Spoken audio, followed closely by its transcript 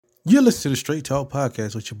You're listening to the Straight Talk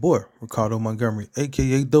Podcast with your boy, Ricardo Montgomery,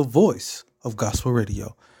 a.k.a. the voice of gospel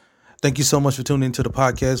radio. Thank you so much for tuning into the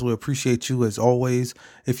podcast. We appreciate you as always.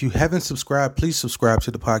 If you haven't subscribed, please subscribe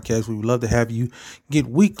to the podcast. We would love to have you get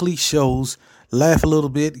weekly shows, laugh a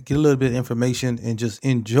little bit, get a little bit of information, and just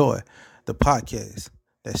enjoy the podcast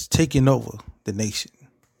that's taking over the nation.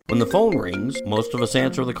 When the phone rings, most of us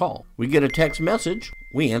answer the call. We get a text message,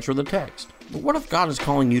 we answer the text. But what if God is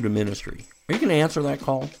calling you to ministry? Are you going to answer that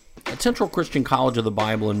call? At Central Christian College of the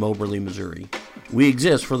Bible in Moberly, Missouri, we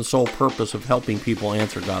exist for the sole purpose of helping people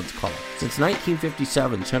answer God's call. Since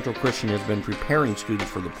 1957, Central Christian has been preparing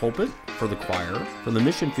students for the pulpit, for the choir, for the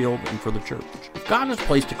mission field, and for the church. If God has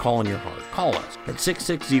placed a call in your heart, call us at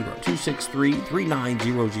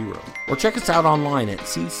 660-263-3900 or check us out online at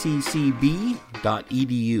cccb.edu.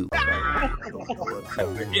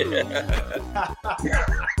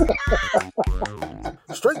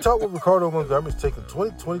 Straight Talk with Ricardo Montgomery is taking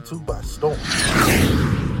 2022 by storm.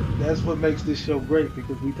 That's what makes this show great,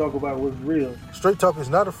 because we talk about what's real. Straight Talk is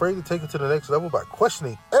not afraid to take it to the next level by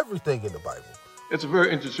questioning everything in the Bible. It's a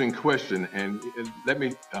very interesting question, and let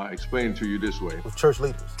me explain it to you this way. With church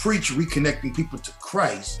leaders. Preach reconnecting people to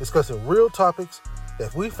Christ. Discussing real topics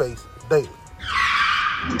that we face daily.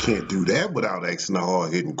 You can't do that without asking a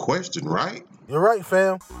hard-hitting question, right? You're right,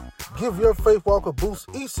 fam. Give your faith walk a boost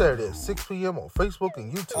each Saturday at 6 p.m. on Facebook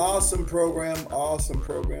and YouTube. Awesome program.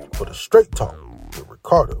 For the Straight Talk with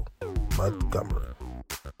Ricardo Montgomery.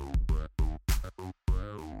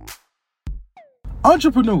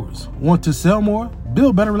 Entrepreneurs want to sell more,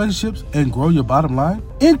 build better relationships, and grow your bottom line?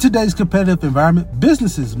 In today's competitive environment,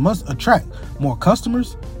 businesses must attract more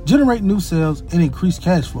customers, generate new sales, and increase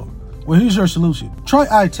cash flow. Well, here's your solution. Try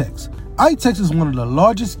iTex. iTex is one of the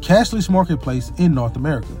largest cashless marketplaces in North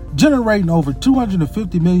America, generating over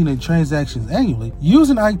 250 million in transactions annually.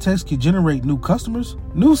 Using iTex can generate new customers,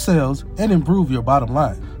 new sales, and improve your bottom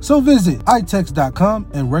line. So visit itex.com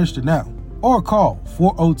and register now, or call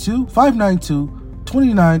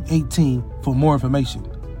 402-592-2918 for more information.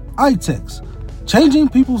 iTex, changing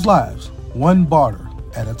people's lives one barter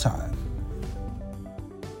at a time.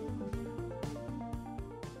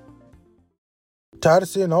 Tired of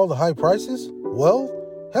seeing all the high prices? Well,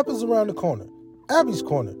 help is around the corner. Abby's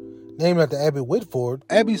Corner. Named after Abby Whitford,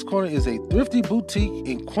 Abby's Corner is a thrifty boutique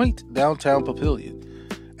in quaint downtown Papillion.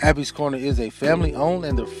 Abby's Corner is a family-owned,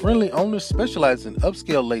 and the friendly owners specialize in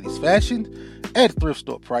upscale ladies' fashion at thrift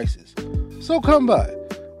store prices. So come by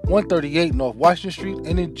 138 North Washington Street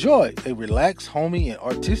and enjoy a relaxed, homey, and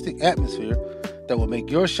artistic atmosphere that will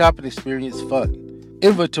make your shopping experience fun.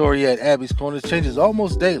 Inventory at Abby's Corner changes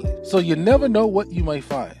almost daily, so you never know what you may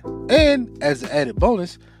find. And as an added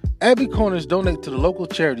bonus, Abby Corners donate to the local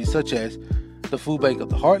charities such as the Food Bank of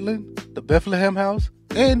the Heartland, the Bethlehem House,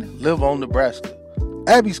 and Live On Nebraska.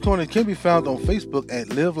 Abby's Corner can be found on Facebook at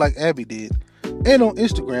Live Like Abby Did, and on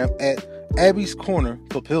Instagram at Abby's Corner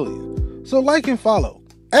Papillion. So like and follow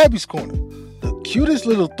Abby's Corner, the cutest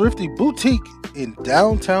little thrifty boutique in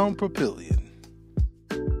downtown Papillion.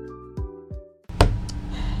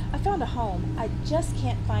 I found a home. I just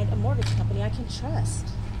can't find a mortgage company I can trust.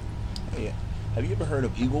 Hey, have you ever heard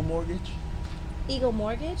of Eagle Mortgage? Eagle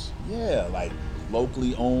Mortgage? Yeah, like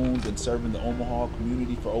locally owned and serving the Omaha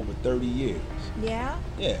community for over 30 years. Yeah?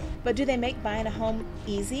 Yeah. But do they make buying a home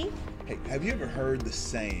easy? Hey, have you ever heard the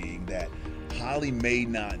saying that Holly may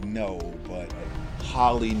not know, but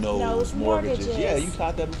Holly knows mortgages? Yeah, you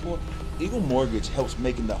caught that before? Eagle Mortgage helps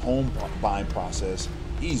making the home buying process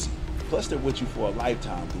easy. Plus, they're with you for a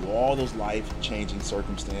lifetime through all those life-changing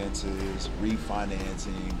circumstances,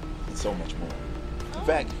 refinancing, and so much more. In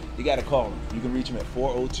fact, you got to call them. You can reach them at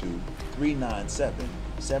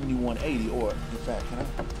 402-397-7180, or in fact,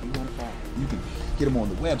 you can get them on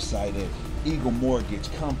the website at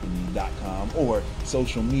eaglemortgagecompany.com or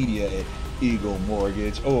social media at Eagle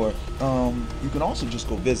Mortgage, or you can also just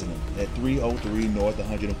go visit them at 303 North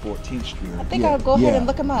 114th Street. I think I'll go ahead and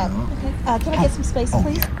look them up. Okay. Can I get some space,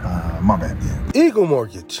 please? My bad, yeah. Eagle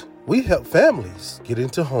Mortgage. We help families get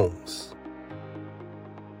into homes.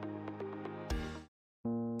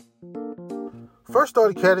 First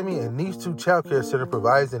Start Academy and Needs 2 Child Care Center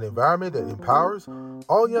provides an environment that empowers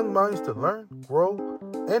all young minds to learn, grow,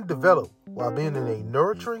 and develop while being in a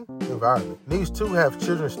nurturing environment. Needs 2 have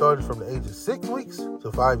children starting from the age of 6 weeks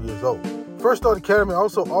to 5 years old. First Start Academy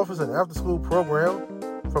also offers an after-school program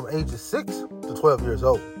from ages 6 to 12 years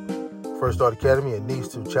old. First Start Academy and Needs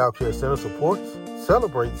 2 Child Care Center supports,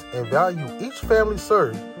 celebrates, and values each family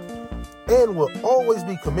served, and will always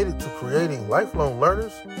be committed to creating lifelong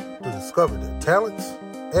learners to discover their talents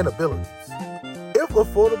and abilities. If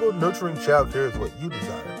affordable, nurturing childcare is what you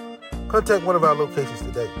desire, contact one of our locations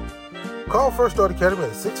today. Call First Start Academy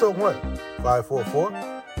at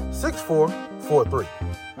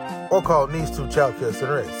 601-544-6443 or call Needs 2 Child Care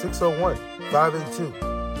Center at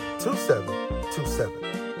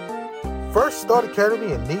 601-582-2727. First Start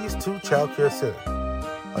Academy and Needs 2 Child Care Center,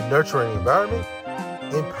 a nurturing environment,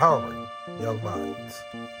 empowering young minds.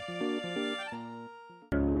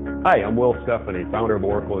 Hi, I'm Will Stephanie, founder of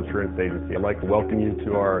Oracle Insurance Agency. I'd like to welcome you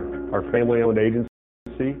to our family-owned agency.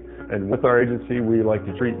 And with our agency, we like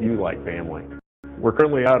to treat you like family. We're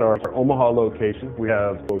currently at our Omaha location. We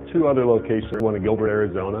have 2 other locations, one in Gilbert,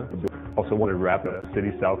 Arizona, also one in Rapid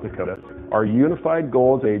City, South Dakota. Our unified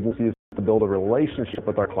goal as agency is to build a relationship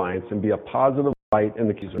with our clients and be a positive light in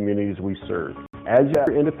the communities we serve. As your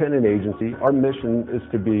independent agency, our mission is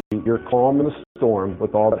to be your calm in the storm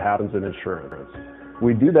with all that happens in insurance.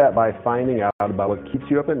 We do that by finding out about what keeps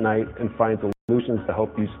you up at night and find solutions to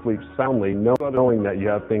help you sleep soundly, knowing that you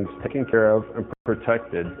have things taken care of and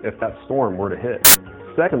protected if that storm were to hit.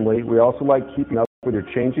 Secondly, we also like keeping up with your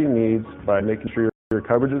changing needs by making sure your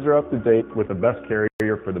coverages are up to date with the best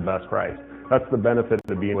carrier for the best price. That's the benefit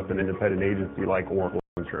of being with an independent agency like Oracle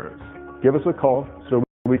Insurance. Give us a call so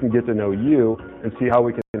we can get to know you and see how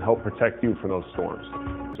we can help protect you from those storms.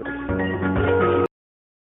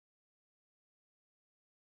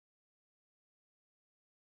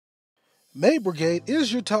 Maid Brigade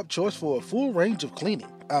is your top choice for a full range of cleaning.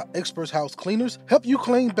 Our expert house cleaners help you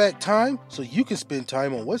claim back time so you can spend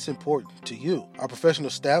time on what's important to you. Our professional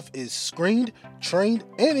staff is screened, trained,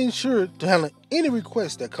 and insured to handle any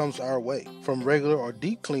request that comes our way, from regular or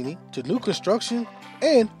deep cleaning to new construction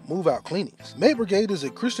and move-out cleanings. Maid Brigade is a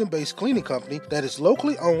Christian-based cleaning company that is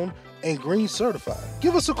locally owned and green certified.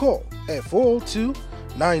 Give us a call at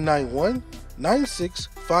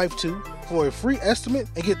 402-991-9652 for a free estimate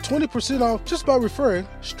and get 20% off just by referring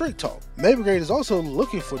Straight Talk. Maid Brigade is also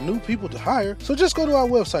looking for new people to hire, so just go to our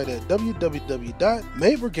website at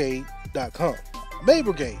www.maidbrigade.com. Maid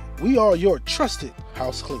Brigade, we are your trusted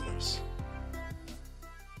house cleaners.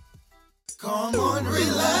 Come on,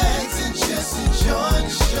 relax and just enjoy the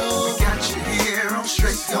show. We got you here on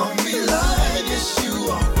Straight Talk. Don't be lying, yes, you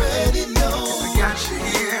already know. We got you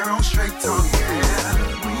here on Straight Talk, yeah.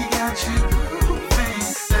 We got you grooving.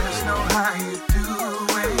 Let us know how you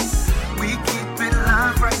doing. We keep it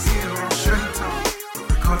live right here on Straight Talk.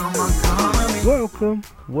 Ricardo Montgomery.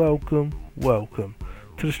 Welcome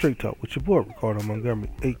to the Straight Talk with your boy Ricardo Montgomery,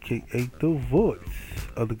 aka the voice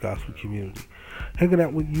of the gospel community. Hanging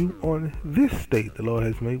out with you on this day the Lord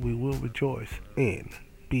has made, we will rejoice and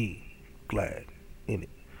be glad in it.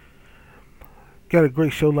 Got a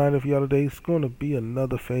great show lined up for y'all today. It's going to be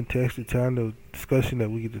another fantastic time of discussion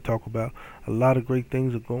that we get to talk about. A lot of great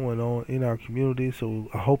things are going on in our community, so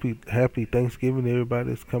I hope you happy Thanksgiving to everybody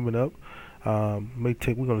that's coming up. We're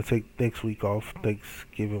going to take next week off,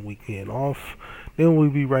 Thanksgiving weekend off. Then we'll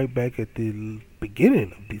be right back at the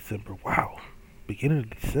beginning of December. Wow, beginning of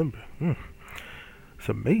December. It's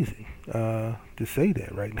amazing to say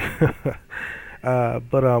that right now.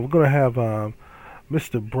 But we're going to have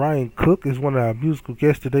Mr. Brian Cook is one of our musical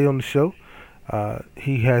guests today on the show.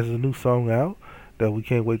 He has a new song out that we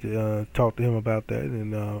can't wait to talk to him about that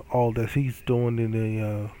and all that he's doing in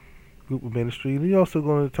the group of ministry. And he's also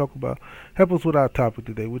going to help us with our topic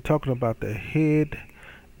today. We're talking about the head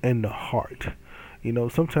and the heart. You know,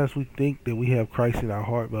 sometimes we think that we have Christ in our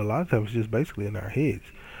heart, but a lot of times it's just basically in our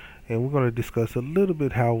heads. And we're going to discuss a little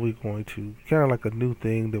bit how we're going to, kind of like a new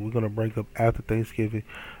thing that we're going to bring up after Thanksgiving,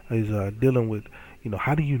 is dealing with,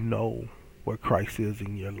 how do you know where Christ is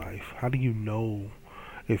in your life? How do you know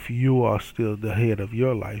if you are still the head of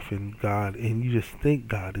your life and God, and you just think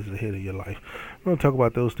God is the head of your life? I'm going to talk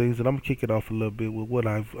about those things, and I'm going to kick it off a little bit with what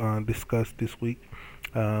I've discussed this week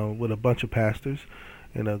with a bunch of pastors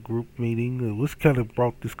in a group meeting. This kind of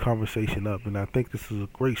brought this conversation up, and I think this is a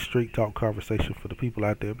great straight talk conversation for the people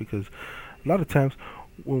out there, because a lot of times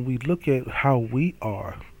when we look at how we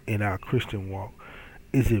are in our Christian walk,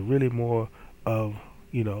 is it really more of,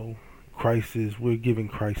 Christ is, we're giving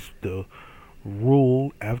Christ the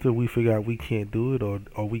rule after we figure out we can't do it, or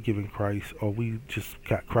are we giving Christ, or we just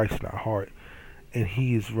got Christ in our heart and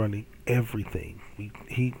he is running everything. We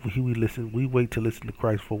wait to listen to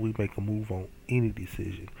Christ before we make a move on any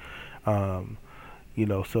decision. So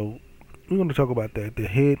we're going to talk about that, the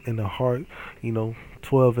head and the heart.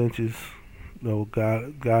 12 inches.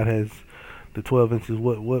 God has the 12 inches.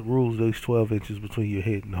 What rules those 12 inches between your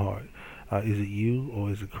head and heart? Is it you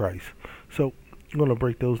or is it Christ? So I'm going to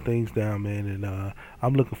break those things down, man, and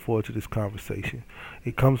I'm looking forward to this conversation.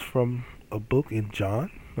 It comes from a book in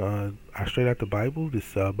John. Straight out the Bible.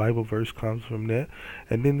 This Bible verse comes from that,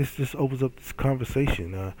 and then this just opens up this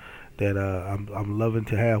conversation that I'm loving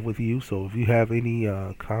to have with you. So if you have any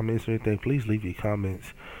comments or anything, please leave your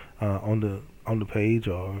comments on the page,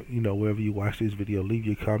 or wherever you watch this video. Leave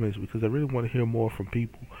your comments, because I really want to hear more from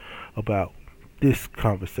people about this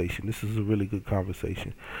conversation. This is a really good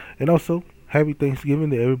conversation. And also, happy Thanksgiving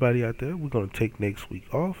to everybody out there. We're going to take next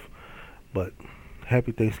week off, but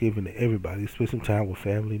happy Thanksgiving to everybody. Spend some time with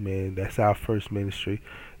family, man. That's our first ministry,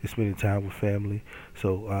 is spending time with family.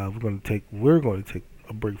 So we're going to take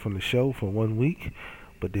a break from the show for 1 week,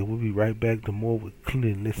 but then we'll be right back to more with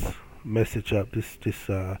cleaning this message up, this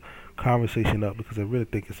conversation up, because I really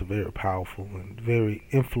think it's a very powerful and very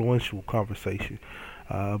influential conversation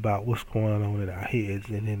about what's going on in our heads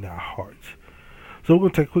and in our hearts. So we're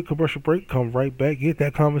going to take a quick commercial break, come right back, get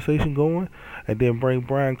that conversation going, and then bring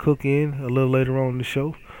Brian Cook in a little later on in the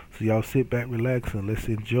show. So y'all sit back, relax, and let's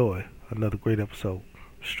enjoy another great episode of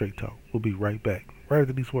Straight Talk. We'll be right back, right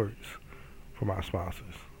after these words from our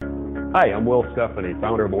sponsors. Hi, I'm Will Stephanie,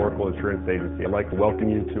 founder of Oracle Insurance Agency. I'd like to welcome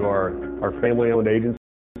you to our family-owned agency,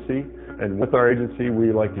 and with our agency,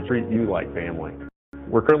 we like to treat you like family.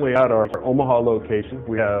 We're currently at our Omaha location.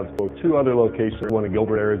 We have 2 other locations, one in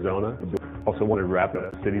Gilbert, Arizona, also one in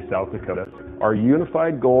Rapid City, South Dakota. Our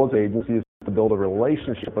unified goal as agency is to build a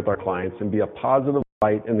relationship with our clients and be a positive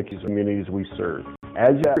light in the communities we serve.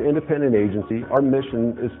 As your independent agency, our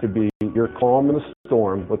mission is to be your calm in the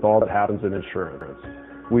storm with all that happens in insurance.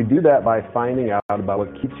 We do that by finding out about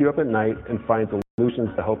what keeps you up at night and find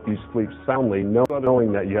solutions to help you sleep soundly,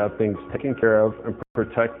 knowing that you have things taken care of and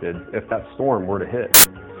protected if that storm were to hit.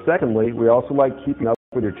 Secondly, we also like keeping up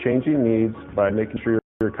with your changing needs by making sure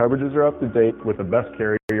your coverages are up to date with the best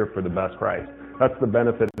carrier for the best price. That's the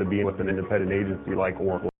benefit of being with an independent agency like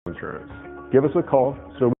Oracle Insurance. Give us a call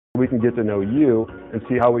so we can get to know you and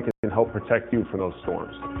see how we can help protect you from those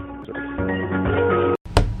storms.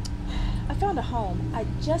 I found a home. I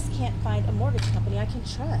just can't find a mortgage company I can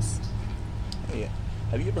trust. Hey,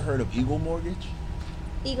 have you ever heard of Eagle Mortgage?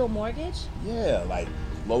 Eagle Mortgage? Yeah, like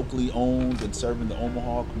locally owned and serving the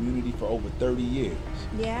Omaha community for over 30 years.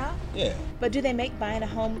 Yeah? Yeah. But do they make buying a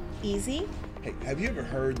home easy? Hey, have you ever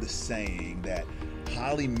heard the saying that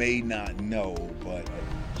Holly may not know, but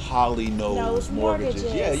Holly knows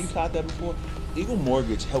mortgages? Yeah, you caught that before? Eagle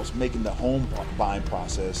Mortgage helps making the home buying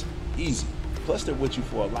process easy. Plus, they're with you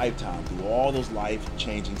for a lifetime through all those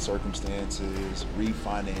life-changing circumstances,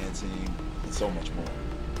 refinancing, and so much more.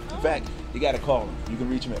 In fact, you got to call them. You can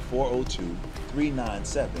reach them at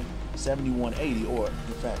 402-397-7180, or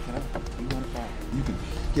in fact, you can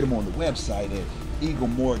get them on the website at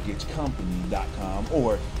eaglemortgagecompany.com,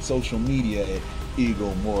 or social media at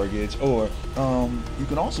Eagle Mortgage, or you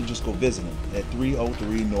can also just go visit them at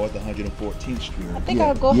 303 North 114th Street. I think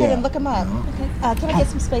I'll go ahead and look them up. Okay. Can I get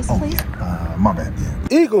some space, please? My bad.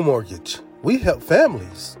 Eagle Mortgage. We help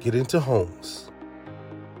families get into homes.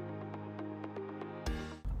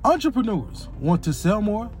 Entrepreneurs want to sell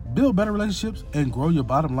more, build better relationships, and grow your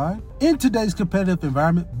bottom line? In today's competitive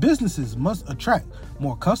environment, businesses must attract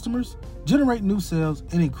more customers, generate new sales,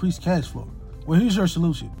 and increase cash flow. Well, here's your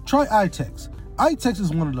solution. Try iTex. iTex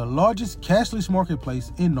is one of the largest cashless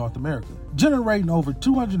marketplaces in North America, generating over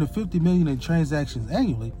 250 million in transactions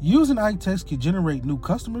annually. Using iTex can generate new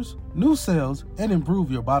customers, new sales, and improve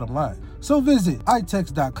your bottom line. So visit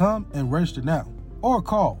itex.com and register now, or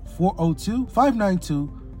call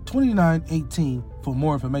 402-592-2918 for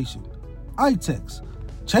more information. iTex,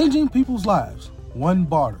 changing people's lives, one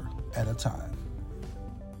barter at a time.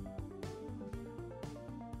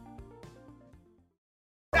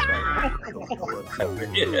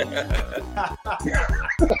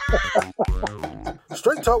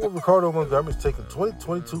 Straight Talk with Ricardo Montgomery is taking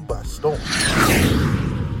 2022 by storm.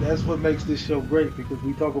 That's what makes this show great, because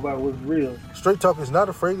we talk about what's real. Straight Talk is not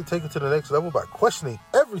afraid to take it to the next level by questioning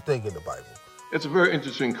everything in the Bible. It's a very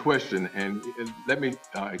interesting question, and let me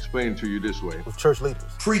explain it to you this way. With church leaders.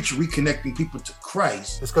 Preach reconnecting people to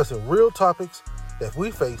Christ. Discussing real topics that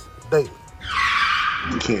we face daily.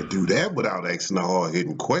 You can't do that without asking a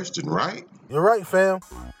hard-hitting question, right? You're right, fam.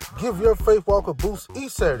 Give your faith walk a boost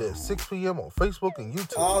each Saturday at 6 p.m. on Facebook and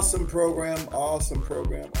YouTube. Awesome program.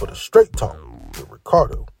 For the Straight Talk with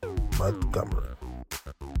Ricardo Montgomery.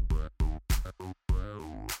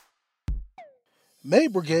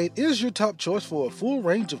 Maid Brigade is your top choice for a full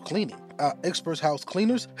range of cleaning. Our expert house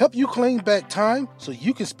cleaners help you claim back time so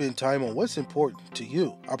you can spend time on what's important to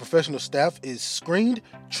you. Our professional staff is screened,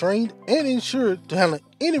 trained, and insured to handle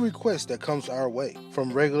any request that comes our way,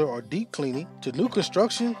 from regular or deep cleaning to new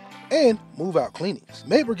construction and move-out cleanings.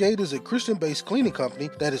 Maid Brigade is a Christian-based cleaning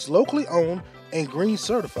company that is locally owned and green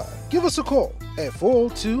certified. Give us a call at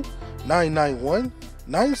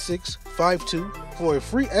 402-991-9652 for a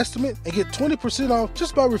free estimate and get 20% off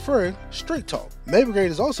just by referring Straight Talk. May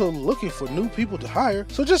Brigade is also looking for new people to hire,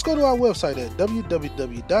 so just go to our website at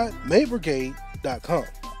www.maybrigade.com.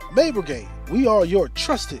 May Brigade, we are your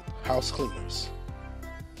trusted house cleaners.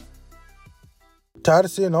 Tired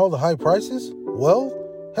of seeing all the high prices? Well,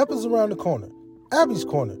 help is around the corner. Abby's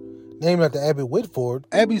Corner. Named after Abby Whitford,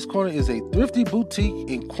 Abby's Corner is a thrifty boutique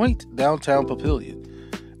in quaint downtown Papillion.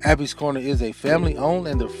 Abby's Corner is a family-owned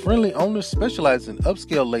and the friendly owners specialize in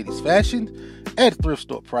upscale ladies' fashion at thrift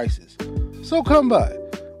store prices. So come by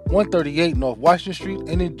 138 North Washington Street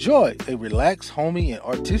and enjoy a relaxed, homey, and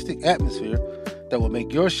artistic atmosphere that will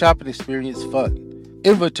make your shopping experience fun.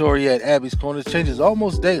 Inventory at Abby's Corner changes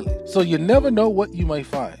almost daily, so you never know what you may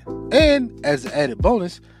find. And as an added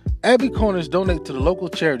bonus, Abby Corners donate to the local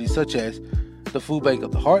charities such as the Food Bank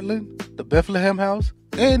of the Heartland, the Bethlehem House,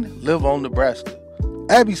 and Live On Nebraska.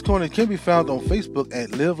 Abby's Corner can be found on Facebook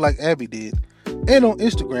at Live Like Abby Did and on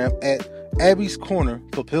Instagram at Abby's Corner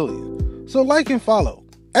Papillion. So like and follow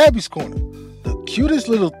Abby's Corner, the cutest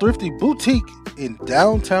little thrifty boutique in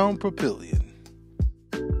downtown Papillion.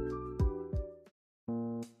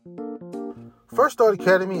 First Start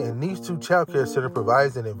Academy and Needs 2 Child Care Center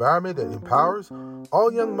provides an environment that empowers all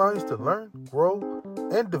young minds to learn, grow,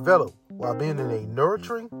 and develop while being in a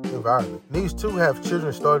nurturing environment. Needs 2 have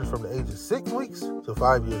children starting from the age of 6 weeks to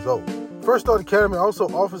 5 years old. First Start Academy also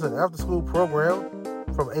offers an after-school program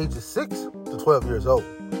from ages 6 to 12 years old.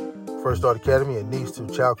 First Start Academy and Needs 2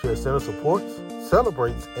 Child Care Center supports,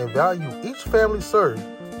 celebrates, and values each family served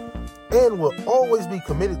and will always be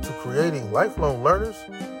committed to creating lifelong learners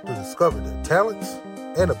to discover their talents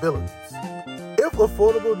and abilities. If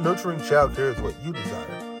affordable, nurturing child care is what you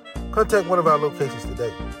desire, contact one of our locations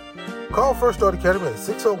today. Call First Start Academy at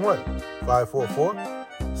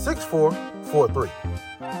 601-544-6443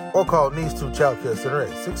 or call Needs 2 Child Care Center at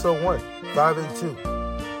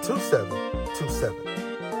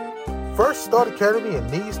 601-582-2727. First Start Academy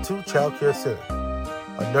and Needs 2 Child Care Center,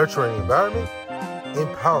 a nurturing environment,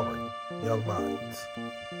 empowering young minds.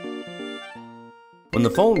 When the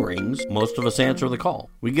phone rings, most of us answer the call.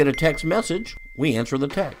 We get a text message, we answer the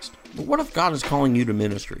text. But what if God is calling you to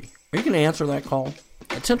ministry? Are you going to answer that call?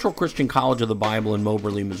 At Central Christian College of the Bible in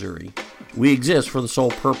Moberly, Missouri, we exist for the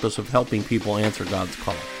sole purpose of helping people answer God's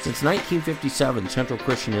call. Since 1957, Central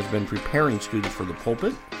Christian has been preparing students for the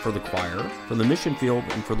pulpit, for the choir, for the mission field,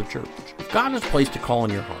 and for the church. If God has placed a call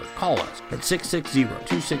in your heart, call us at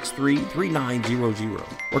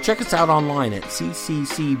 660-263-3900 or check us out online at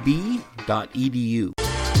cccb.edu.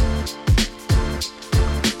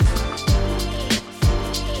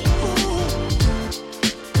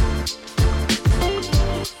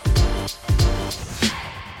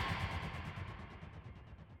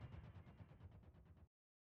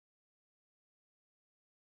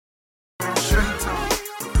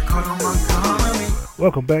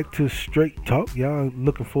 Welcome back to Straight Talk. Y'all,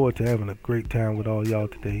 looking forward to having a great time with all y'all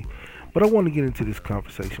today. But I want to get into this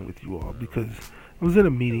conversation with you all because I was in a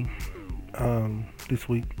meeting this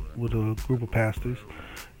week with a group of pastors,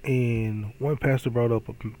 and one pastor brought up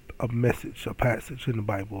a passage in the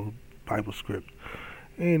Bible script,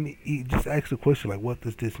 and he just asked a question like, "What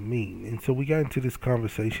does this mean?" And so we got into this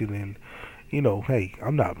conversation, and hey,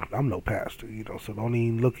 I'm no pastor, so don't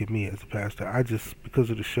even look at me as a pastor. I just, because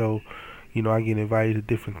of the show, I get invited to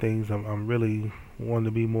different things. I'm really wanting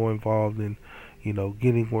to be more involved in,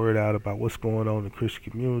 getting word out about what's going on in the Christian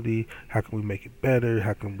community. How can we make it better?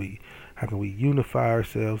 How can we unify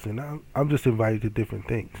ourselves? And I'm just invited to different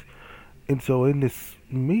things. And so in this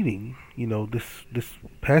meeting, this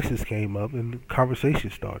passage came up and the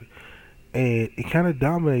conversation started, and it kind of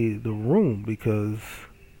dominated the room because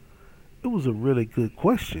it was a really good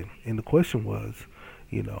question. And the question was,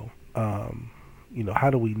 how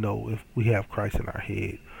do we know if we have Christ in our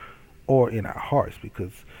head or in our hearts?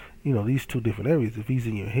 Because, these two different areas. If he's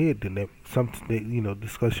in your head, then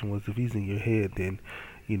discussion was, if he's in your head, then,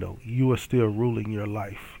 you are still ruling your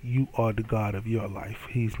life. You are the God of your life.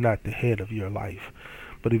 He's not the head of your life.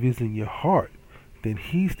 But if he's in your heart, then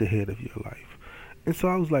he's the head of your life. And so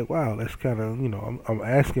I was like, wow, that's kind of, I'm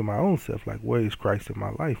asking my own self, like, where is Christ in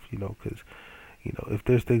my life? Because, if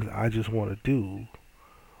there's things I just want to do,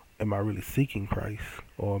 am I really seeking Christ,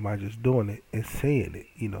 or am I just doing it and saying it?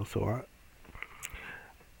 So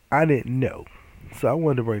I didn't know. So I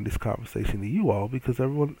wanted to bring this conversation to you all because I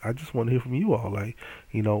just want to hear from you all. Like,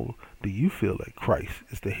 do you feel like Christ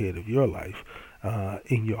is the head of your life,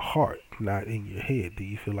 in your heart, not in your head? Do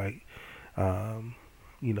you feel like, are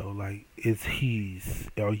you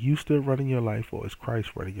still running your life, or is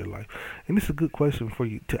Christ running your life? And it's a good question for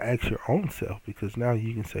you to ask your own self, because now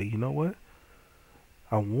you can say, you know what?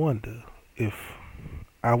 I wonder if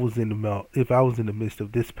I was in the midst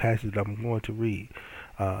of this passage that I'm going to read.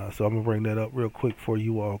 So I'm going to bring that up real quick for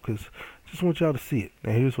you all, because I just want y'all to see it.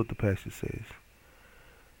 Now here's what the passage says.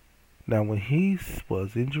 Now when he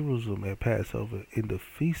was in Jerusalem at Passover in the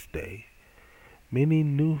feast day,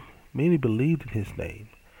 many believed in his name,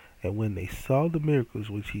 and when they saw the miracles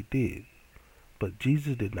which he did, but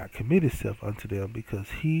Jesus did not commit himself unto them, because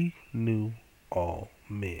he knew all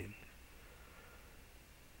men.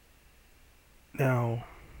 Now,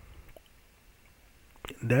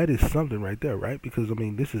 that is something right there, right? Because, I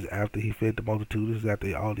mean, this is after he fed the multitude. This is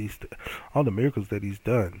after all the miracles that he's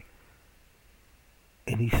done.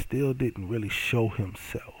 And he still didn't really show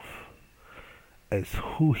himself as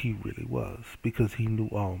who he really was, because he knew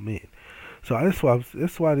all men. So that's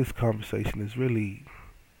why this conversation is really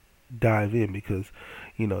dive in, because,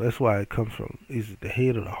 you know, that's why it comes from, is the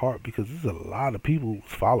head of the heart, because there's a lot of people who's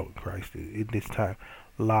following Christ in this time.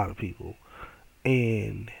 A lot of people.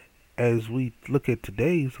 And as we look at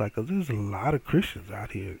today, it's like there's a lot of Christians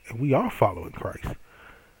out here, and we are following Christ.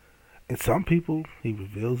 And some people he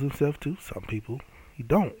reveals himself to, some people he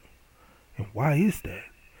don't. And why is that?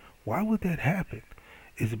 Why would that happen?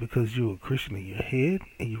 Is it because you're a Christian in your head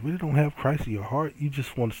and you really don't have Christ in your heart? You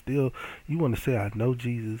just want to say, I know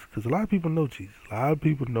Jesus? Because a lot of people know Jesus. A lot of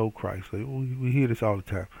people know Christ. Like, we hear this all the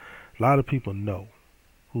time. A lot of people know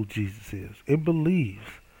who Jesus is and believes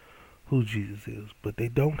who Jesus is, but they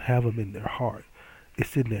don't have him in their heart.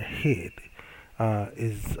 It's in their head.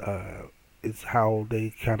 It's how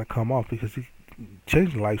they kind of come off, because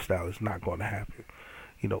changing lifestyle is not going to happen,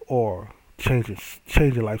 you know, or changing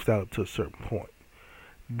lifestyle up to a certain point.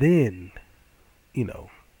 Then, you know,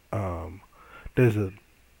 there's a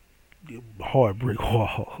hard brick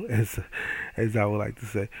wall, as I would like to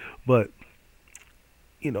say. But,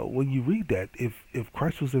 you know, when you read that, if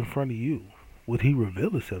Christ was in front of you, would he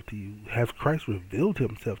reveal himself to you? Has Christ revealed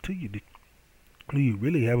himself to you? Do you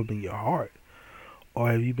really have him in your heart?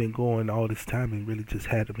 Or have you been going all this time and really just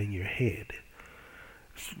had him in your head?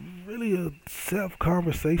 It's really a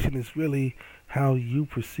self-conversation. It's really how you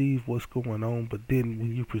perceive what's going on. But then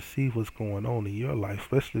when you perceive what's going on in your life,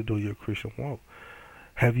 especially during your Christian walk,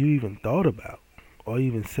 have you even thought about or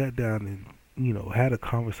even sat down and, you know, had a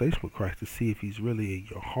conversation with Christ to see if he's really in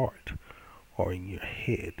your heart or in your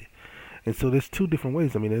head? And so there's two different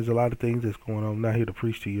ways. I mean, there's a lot of things that's going on. I'm not here to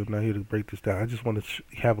preach to you. I'm not here to break this down. I just want to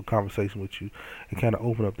have a conversation with you and kind of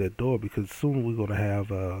open up that door, because soon we're going to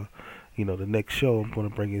have, you know, the next show, I'm going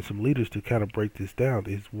to bring in some leaders to kind of break this down.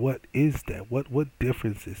 What is that? What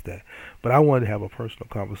difference is that? But I wanted to have a personal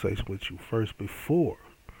conversation with you first before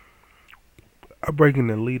I bring in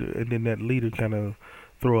the leader, and then that leader kind of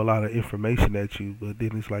throw a lot of information at you. But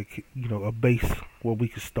then it's like, you know, a base where we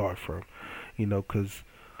can start from, you know, because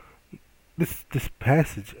this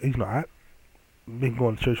passage, you know, I've been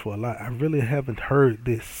going to church for a lot. I really haven't heard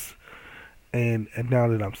this, and now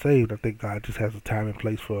that I'm saved, I think God just has a time and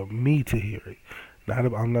place for me to hear it.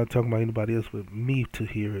 I'm not talking about anybody else, but me to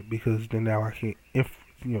hear it, because then now I can,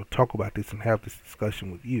 talk about this and have this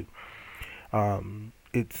discussion with you.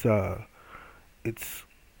 It's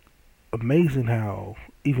amazing how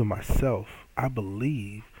even myself, I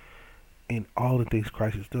believe in all the things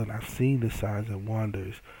Christ has done. I've seen the signs and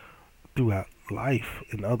wonders throughout life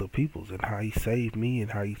in other people's, and how he saved me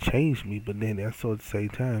and how he changed me. But then also at the same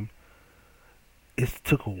time, it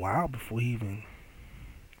took a while before he even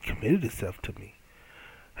committed himself to me.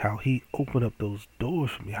 How he opened up those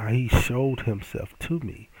doors for me, how he showed himself to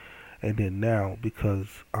me. And then now, because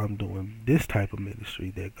I'm doing this type of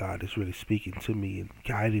ministry, that God is really speaking to me and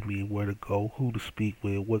guiding me where to go, who to speak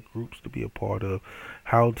with, what groups to be a part of,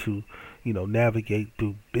 how to, navigate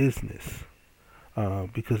through business.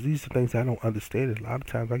 Because these are things I don't understand. A lot of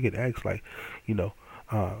times I get asked like,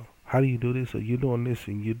 how do you do this? Or you're doing this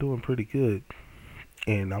and you're doing pretty good.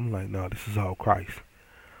 And I'm like, no, this is all Christ.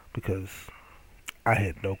 Because I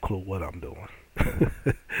had no clue what I'm doing.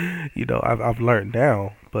 I've learned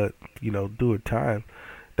now, but during time,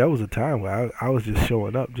 that was a time where I was just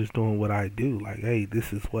showing up, just doing what I do. Like, hey,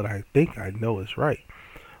 this is what I think I know is right.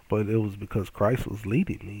 But it was because Christ was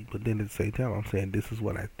leading me. But then at the same time, I'm saying this is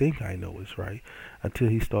what I think I know is right. Until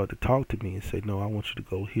he started to talk to me and say, no, I want you to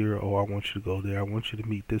go here, or I want you to go there. I want you to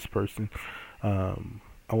meet this person. I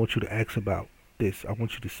want you to ask about this. I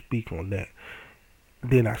want you to speak on that.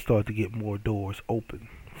 Then I started to get more doors open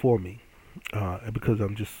for me. Because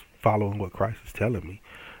I'm just following what Christ is telling me.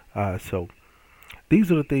 So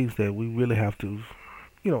these are the things that we really have to,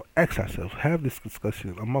 ask ourselves, have this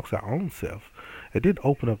discussion amongst our own self. It did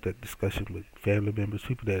open up that discussion with family members,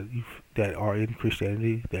 people that are in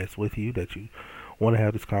Christianity, that's with you, that you want to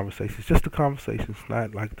have this conversation. It's just a conversation. It's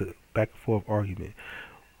not like the back and forth argument.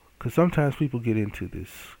 Because sometimes people get into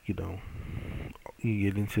this, you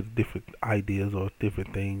get into different ideas or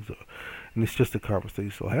different things, and it's just a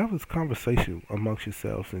conversation. So have this conversation amongst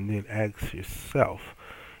yourselves, and then ask yourself,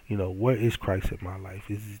 where is Christ in my life?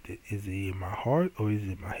 Is he in my heart, or is it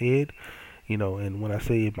in my head? And when I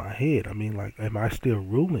say in my head, I mean, like, am I still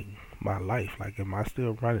ruling my life? Like, am I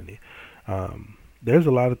still running it? There's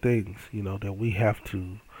a lot of things, that we have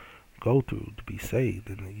to go through to be saved,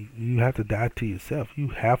 and you have to die to yourself. You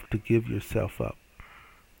have to give yourself up.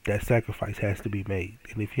 That sacrifice has to be made,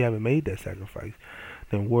 and if you haven't made that sacrifice,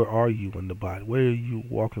 then where are you in the body? Where are you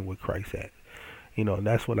walking with Christ at? And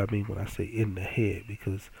that's what I mean when I say in the head,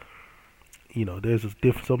 because there's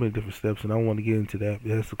so many different steps, and I don't want to get into that.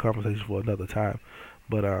 That's a conversation for another time.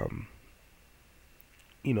 But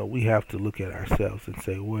we have to look at ourselves and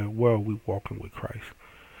say, where are we walking with Christ?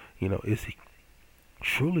 Is he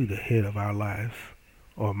truly the head of our lives,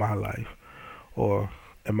 or my life, or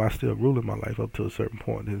am I still ruling my life up to a certain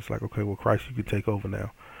point? And it's like, okay, well, Christ, you can take over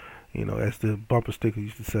now. As the bumper sticker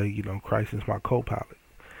used to say, Christ is my co-pilot.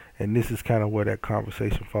 And this is kind of where that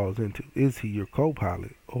conversation falls into. Is he your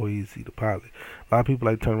co-pilot, or is he the pilot? A lot of people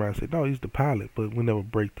like to turn around and say, no, he's the pilot, but we never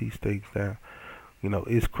break these things down.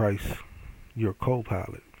 Is Christ your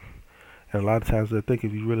co-pilot? And a lot of times I think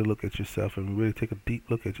if you really look at yourself and really take a deep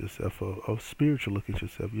look at yourself, or a spiritual look at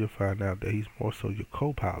yourself, you'll find out that he's more so your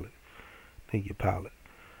co-pilot than your pilot.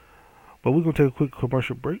 But we're going to take a quick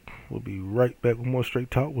commercial break. We'll be right back with more Straight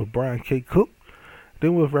Talk with Brian K. Cook.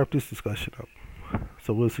 Then we'll wrap this discussion up.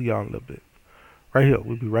 So we'll see y'all in a little bit. Right here,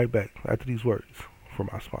 we'll be right back after these words from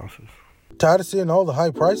our sponsors. Tired of seeing all the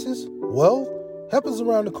high prices? Well, help is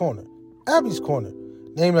around the corner. Abby's Corner.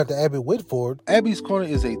 Named after Abby Whitford, Abby's Corner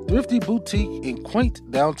is a thrifty boutique in quaint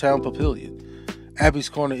downtown Papillion. Abby's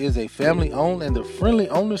Corner is a family-owned, and the friendly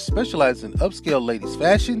owners specialize in upscale ladies'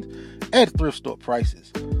 fashion at thrift store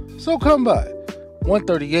prices. So come by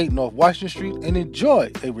 138 North Washington Street and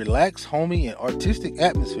enjoy a relaxed, homey, and artistic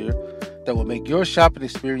atmosphere that will make your shopping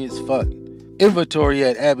experience fun. Inventory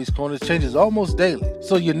at Abby's Corner changes almost daily,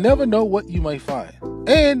 so you never know what you may find.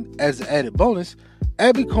 And as an added bonus,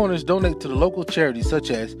 Abby Corners donate to the local charities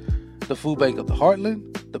such as the Food Bank of the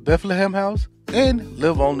Heartland, the Bethlehem House, and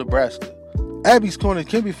Live On Nebraska. Abby's Corner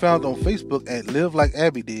can be found on Facebook at Live Like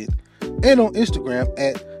Abby Did, and on Instagram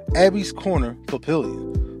at Abby's Corner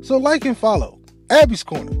Papillion. So like and follow Abby's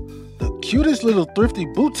Corner, the cutest little thrifty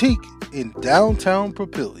boutique in downtown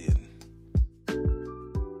Papillion.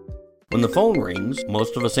 When the phone rings,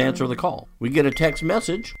 most of us answer the call. We get a text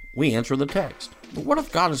message, we answer the text. But what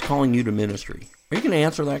if God is calling you to ministry? Are you going to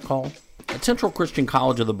answer that call? At Central Christian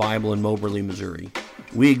College of the Bible in Moberly, Missouri,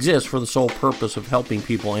 we exist for the sole purpose of helping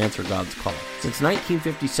people answer God's call. Since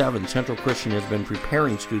 1957, Central Christian has been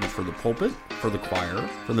preparing students for the pulpit, for the choir,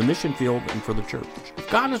 for the mission field, and for the church. If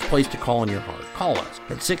God has placed a call in your heart, call us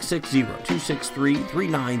at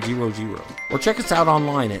 660-263-3900 or check us out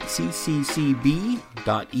online at cccb.edu.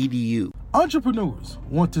 Entrepreneurs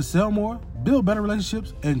want to sell more, build better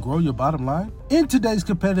relationships, and grow your bottom line? In today's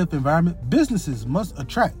competitive environment, businesses must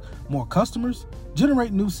attract more customers,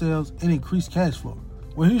 generate new sales, and increase cash flow.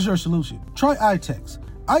 Well, here's your solution. Try iTex.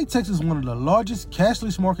 iTex is one of the largest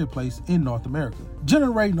cashless marketplaces in North America,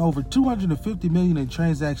 generating over 250 million in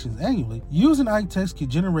transactions annually. Using iTex can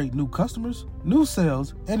generate new customers, new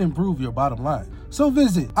sales, and improve your bottom line. So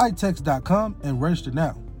visit itex.com and register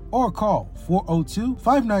now, or call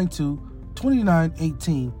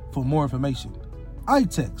 402-592-2918 for more information.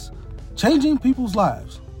 iTex, changing people's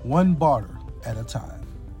lives, one barter at a time.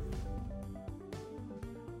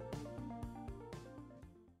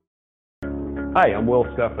 Hi, I'm Will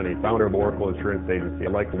Stephanie, founder of Oracle Insurance Agency.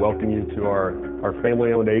 I'd like to welcome you to our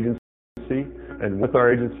family-owned agency, and with our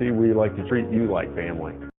agency, we like to treat you like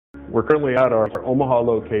family. We're currently at our Omaha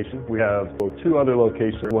location. We have 2 other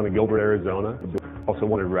locations, one in Gilbert, Arizona, also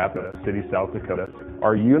one in Rapid City, South Dakota.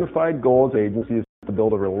 Our unified goal as agency is to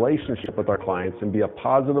build a relationship with our clients and be a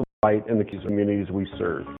positive light in the communities we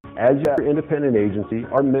serve. As your independent agency,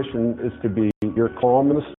 our mission is to be your calm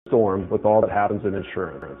in the storm with all that happens in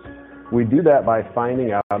insurance. We do that by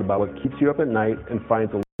finding out about what keeps you up at night and find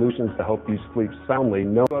solutions to help you sleep soundly,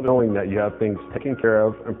 knowing that you have things taken care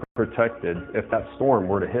of and protected if that storm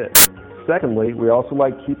were to hit. Secondly, we also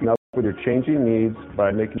like keeping up with your changing needs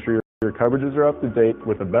by making sure your coverages are up to date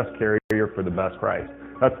with the best carrier for the best price.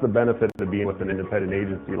 That's the benefit of being with an independent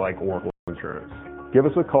agency like Oracle Insurance. Give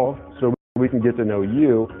us a call so we can get to know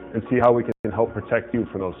you and see how we can help protect you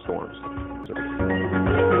from those storms.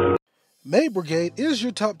 Maid Brigade is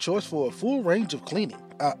your top choice for a full range of cleaning,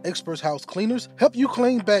 Our expert house cleaners help you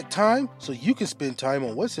claim back time so you can spend time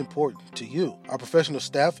on what's important to you. Our professional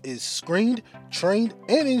staff is screened, trained,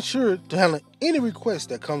 and insured to handle any request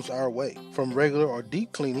that comes our way, from regular or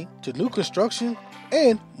deep cleaning to new construction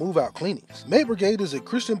and move-out cleanings. Maid Brigade is a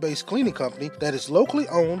Christian-based cleaning company that is locally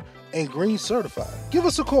owned and green certified. Give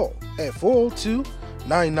us a call at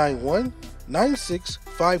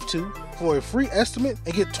 402-991-9652 for a free estimate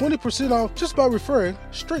and get 20% off just by referring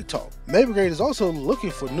Straight Talk. Maid Brigade is also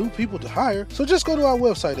looking for new people to hire, so just go to our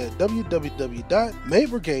website at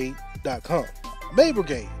www.maidbrigade.com. Maid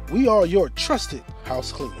Brigade, we are your trusted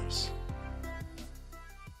house cleaners.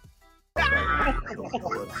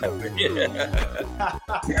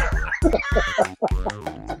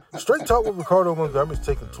 Straight Talk with Ricardo Montgomery is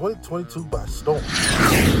taking 2022 by storm.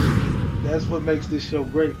 That's what makes this show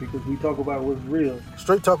great, because we talk about what's real.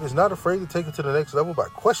 Straight Talk is not afraid to take it to the next level by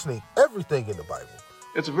questioning everything in the Bible.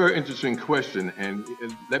 It's a very interesting question, and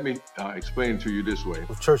let me explain it to you this way.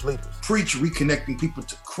 With church leaders. Preach reconnecting people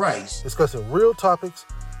to Christ. Discussing real topics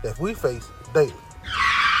that we face daily.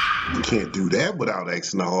 You can't do that without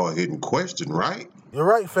asking a hard-hitting question, right? You're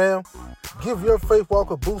right, fam. Give your faith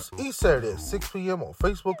walk a boost each Saturday at 6 p.m. on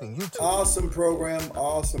Facebook and YouTube. Awesome program.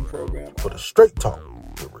 For the Straight Talk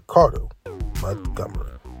with Ricardo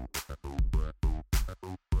Montgomery.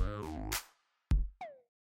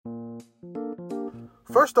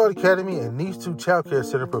 First Start Academy and Needs 2 Child Care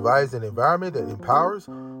Center provides an environment that empowers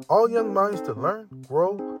all young minds to learn,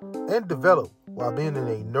 grow, and develop while being in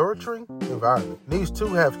a nurturing environment. Needs 2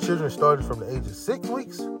 have children starting from the age of 6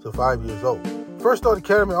 weeks to 5 years old. First Start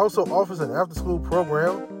Academy also offers an after-school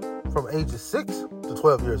program from ages 6 to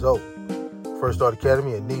 12 years old. First Start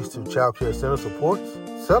Academy and Needs 2 Child Care Center supports,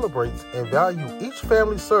 celebrates, and values each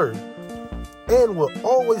family served and will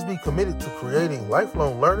always be committed to creating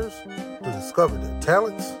lifelong learners to discover their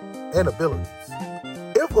talents and abilities.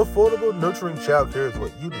 If affordable, nurturing childcare is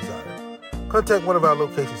what you desire, contact one of our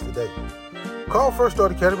locations today. Call First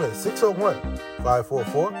Start Academy at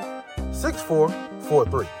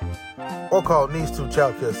 601-544-6443 or call Needs 2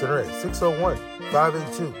 Child Care Center at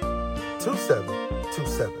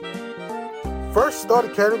 601-582-2727. First Start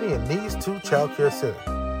Academy and Needs 2 Child Care Center,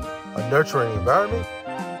 a nurturing environment,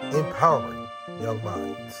 empowering young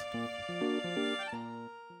minds.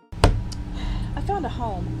 I found a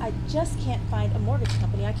home. I just can't find a mortgage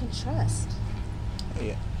company I can trust.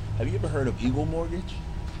 Hey, have you ever heard of Eagle Mortgage?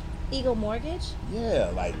 Eagle Mortgage? Yeah,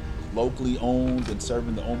 like locally owned and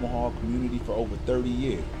serving the Omaha community for over 30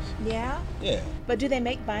 years. Yeah? Yeah. But do they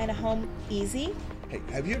make buying a home easy? Hey,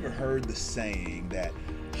 have you ever heard the saying that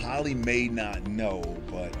Holly may not know,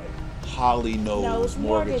 but Holly knows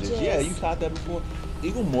mortgages? Yeah, you caught that before?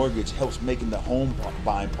 Eagle Mortgage helps making the home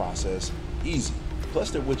buying process easy. Plus,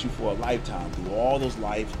 they're with you for a lifetime through all those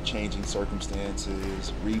life-changing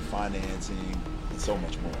circumstances, refinancing, and so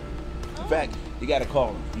much more. In fact, you got to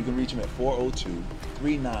call them. You can reach them at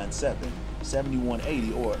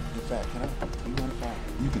 402-397-7180, or in fact,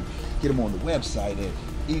 you can get them on the website at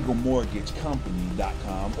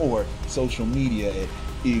eaglemortgagecompanY.com or social media at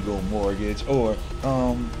Eagle Mortgage, or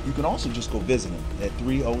you can also just go visit them at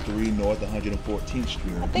 303 North 114th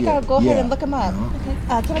Street. I think I'll go ahead and look them up. Okay.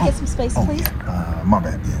 Can I get some space, please? My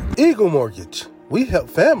bad, yeah. Eagle Mortgage. We help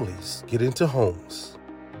families get into homes.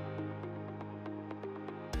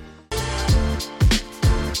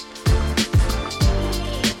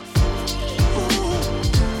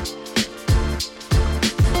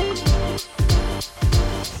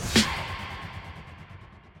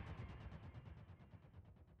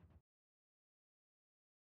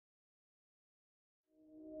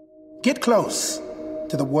 Get close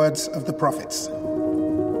to the words of the prophets.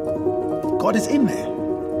 God is in there.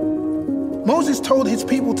 Moses told his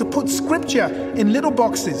people to put scripture in little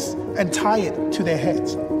boxes and tie it to their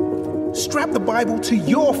heads. Strap the Bible to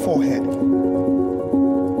your forehead.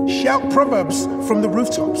 Shout proverbs from the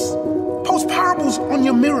rooftops. Post parables on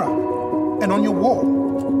your mirror and on your wall.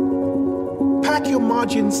 Pack your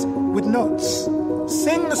margins with notes.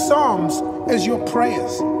 Sing the Psalms as your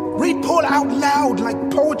prayers. Read Paul out loud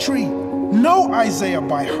like poetry. Know Isaiah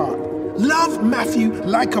by heart. Love Matthew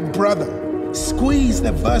like a brother. Squeeze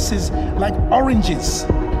the verses like oranges.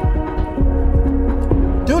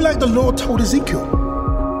 Do like the Lord told Ezekiel.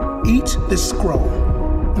 Eat this scroll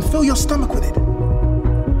and fill your stomach with it.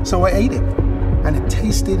 So I ate it, and it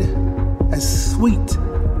tasted as sweet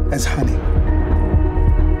as honey.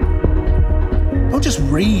 Don't just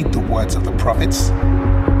read the words of the prophets.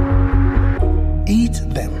 Eat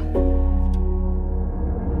them.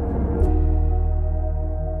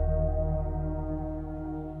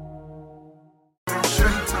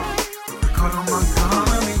 Straight Talk with Ricardo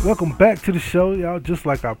Montgomery. Welcome back to the show, y'all. Just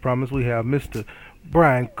like I promised, we have Mr.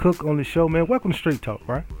 Brian Cook on the show, man. Welcome to Straight Talk,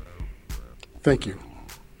 Brian. Thank you.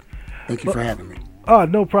 Thank you for having me. Oh,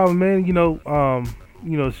 no problem, man. You know,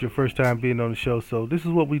 it's your first time being on the show, so this is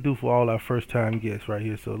what we do for all our first time guests right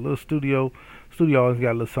here. So a little studio always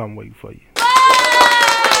got a little something waiting for you.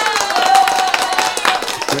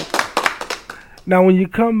 Now, when you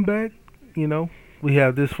come back, you know, we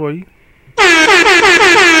have this for you.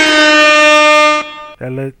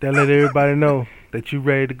 That let everybody know that you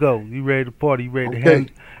ready to go. You ready to party. You ready to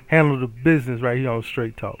handle the business right here on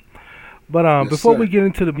Straight Talk. But before we get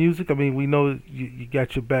into the music, I mean, we know you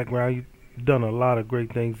got your background. You've done a lot of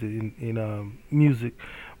great things in music.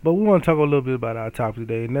 But we want to talk a little bit about our topic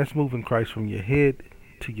today, and that's moving Christ from your head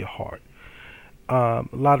to your heart. A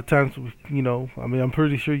lot of times, you know, I mean, I'm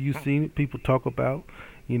pretty sure you've seen it. People talk about,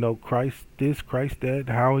 you know, Christ this, Christ that,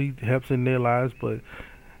 how he helps in their lives, but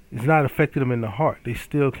it's not affecting them in the heart. They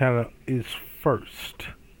still kind of is first,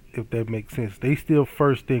 if that makes sense. They still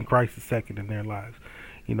first, then Christ is second in their lives.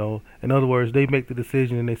 You know, in other words, they make the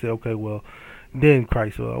decision and they say, okay, well, then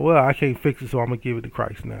Christ. Well, I can't fix it, so I'm gonna give it to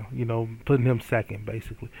Christ now. You know, putting him second,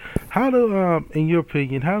 basically. How do, in your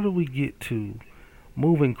opinion, how do we get to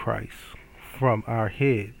moving Christ from our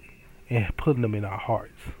head and putting them in our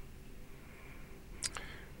hearts?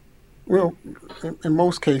 Well, in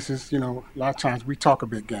most cases, you know, a lot of times we talk a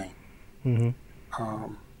big game.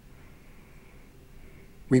 Mm-hmm.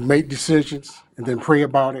 We make decisions and then pray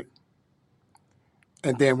about it,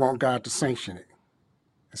 and then want God to sanction it,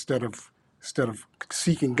 instead of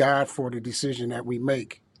seeking God for the decision that we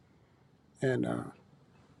make. And I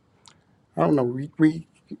don't know. We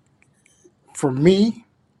for me,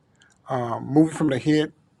 moving from the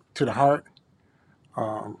head to the heart,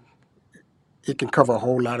 it can cover a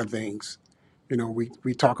whole lot of things. You know,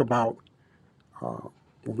 we talk about,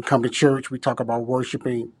 when we come to church, we talk about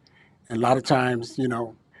worshiping. And a lot of times, you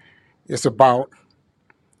know, it's about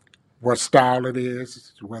what style it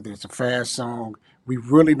is, whether it's a fast song. We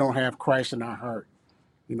really don't have Christ in our heart.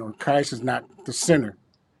 You know, Christ is not the center.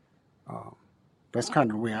 That's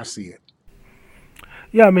kind of the way I see it.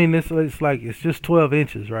 Yeah, I mean, it's like it's just 12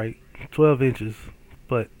 inches, right? 12 inches,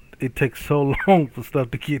 but it takes so long for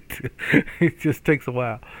stuff to get to. It just takes a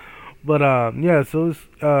while. But yeah, so it's,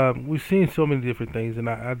 we've seen so many different things, and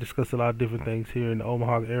I discussed a lot of different things here in the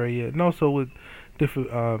Omaha area, and also with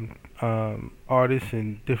different artists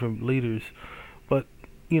and different leaders. But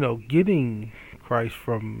you know, getting Christ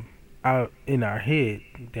from out in our head,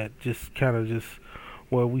 that just kind of just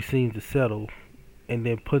where we seem to settle, and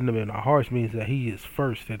then putting him in our hearts means that he is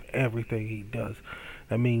first in everything he does.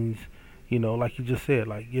 That means, you know, like you just said,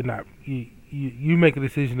 like you're not you make a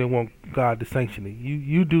decision and want God to sanction it.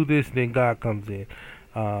 You do this, then God comes in.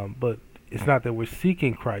 But it's not that we're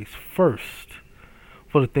seeking Christ first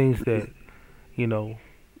for the things that, you know,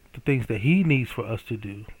 the things that he needs for us to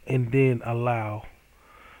do, and then allow,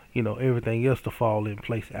 you know, everything else to fall in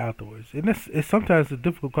place afterwards. And it's sometimes a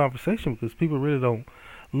difficult conversation because people really don't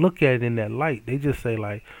look at it in that light. They just say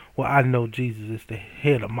like, well, I know Jesus is the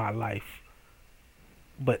head of my life,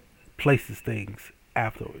 but places things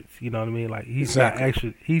afterwards. You know what I mean? Like he's not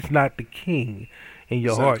the king in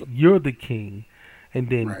your heart. You're the king. And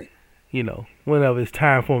then, you know, whenever it's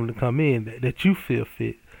time for him to come in that you feel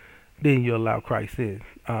fit, then you allow Christ in.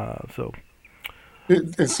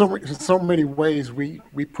 In so many ways, we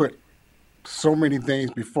put so many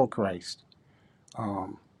things before Christ.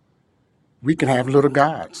 We can have little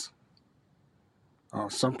gods.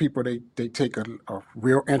 Some people, they take a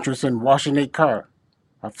real interest in washing their car.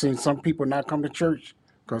 I've seen some people not come to church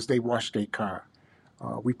because they wash their car.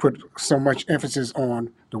 We put so much emphasis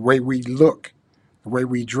on the way we look, the way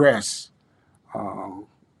we dress.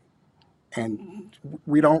 And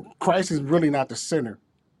Christ is really not the center.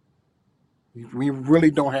 We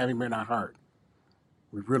really don't have him in our heart.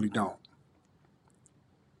 We really don't.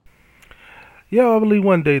 Yeah, I believe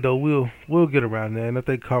one day though we'll get around there, and I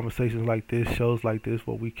think conversations like this, shows like this,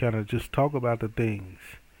 where we kind of just talk about the things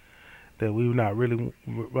that we're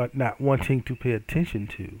not wanting to pay attention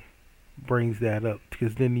to, brings that up,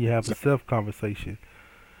 because then you have a self conversation,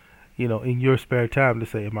 you know, in your spare time to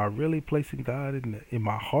say, am I really placing God in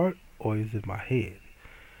my heart, or is it my head?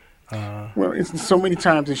 Well, it's so many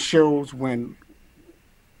times it shows when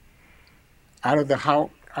out of the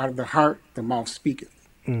heart the mouth speaketh.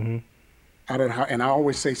 Mm-hmm. And I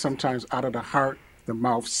always say sometimes out of the heart the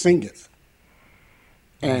mouth singeth.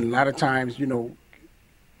 And a lot of times, you know,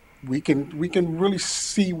 we can really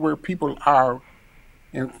see where people are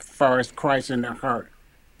as far as Christ in their heart,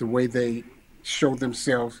 the way they show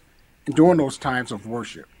themselves during those times of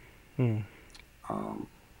worship. Mm.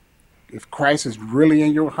 if Christ is really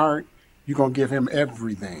in your heart, you're going to give him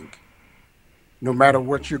everything. No matter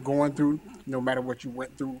what you're going through, no matter what you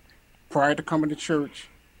went through prior to coming to church,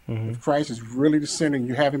 if Christ is really the center and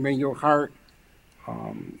you have him in your heart,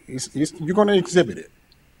 you're going to exhibit it.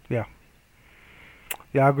 Yeah.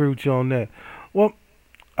 Yeah, I agree with you on that. Well,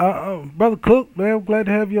 Brother Cook, man, I'm glad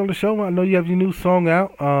to have you on the show. I know you have your new song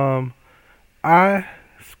out.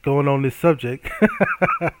 Going on this subject,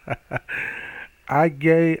 I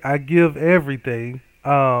give everything.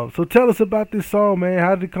 So tell us about this song, man.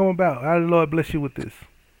 How did it come about? How did the Lord bless you with this?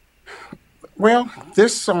 Well,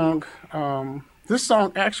 this song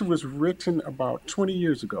actually was written about 20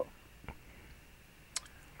 years ago.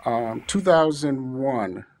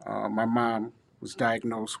 2001, my mom was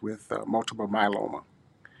diagnosed with multiple myeloma.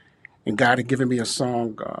 And God had given me a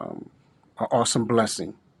song, An Awesome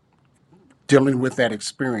Blessing, dealing with that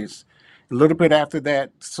experience. A little bit after that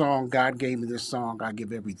song, God gave me this song, I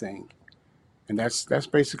Give Everything. And that's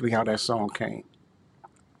basically how that song came.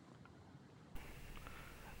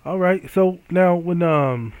 All right. So now when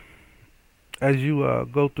as you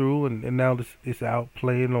go through and now it's out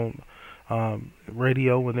playing on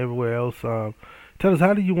radio and everywhere else, tell us,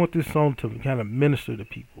 how do you want this song to kind of minister to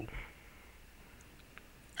people?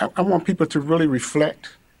 I want people to really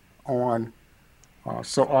reflect on,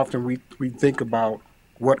 so often we think about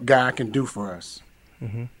what God can do for us.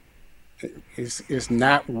 Mm-hmm. It's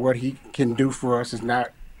not what he can do for us. It's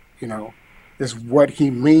not, it's what he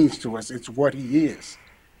means to us. It's what he is.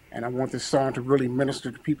 And I want this song to really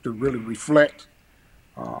minister to people, to really reflect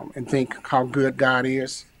and think how good God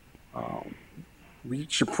is. We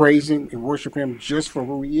should praise him and worship him just for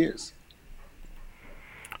who he is.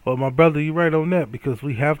 Well, my brother, you're right on that, because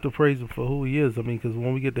we have to praise him for who he is. I mean, because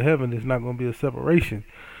when we get to heaven, there's not going to be a separation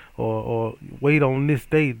or wait on this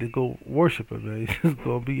day to go worship him, man. It's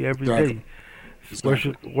going to be every day.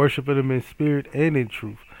 Exactly. Worshiping him in spirit and in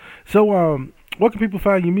truth. So, where can people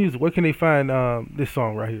find your music? Where can they find this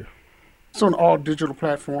song right here? It's on all digital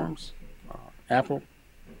platforms, Apple,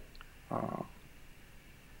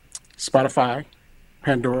 Spotify,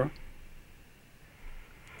 Pandora,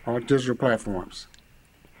 all digital platforms.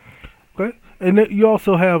 Okay. And you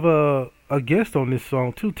also have a guest on this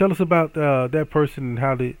song too. Tell us about that person and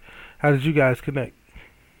how did you guys connect?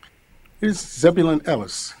 It's Zebulon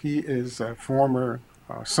Ellis. He is a former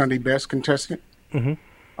Sunday Best contestant. Mm-hmm.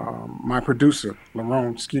 My producer,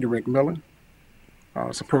 Lerone Skeeter McMillan,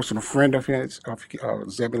 is a personal friend of his, of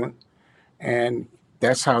Zebulon, and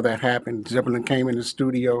that's how that happened. Zebulon came in the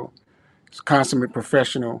studio. He's a consummate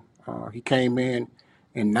professional. He came in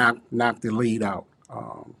and knocked the lead out.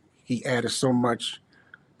 He added so much,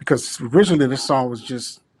 because originally this song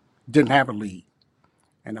was didn't have a lead.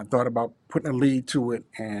 And I thought about putting a lead to it,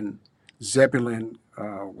 and Zebulon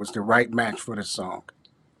was the right match for the song.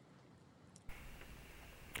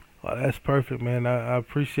 Well, that's perfect, man. I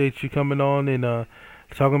appreciate you coming on and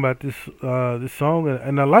talking about this song,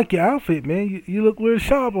 and I like your outfit, man. You look real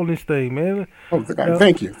sharp on this thing, man. Oh,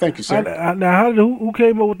 thank you, sir. Now, who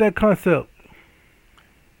came up with that concept?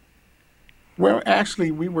 Well,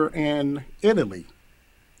 actually, we were in Italy,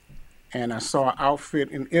 and I saw an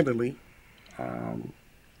outfit in Italy. A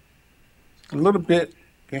little bit,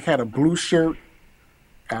 it had a blue shirt.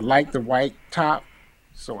 I liked the white top,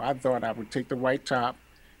 so I thought I would take the white top,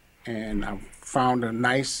 and I found a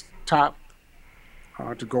nice top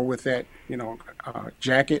to go with that,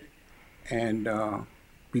 jacket. And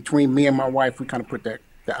between me and my wife, we kind of put the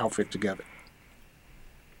outfit together.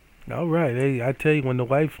 All right. Hey, I tell you, when the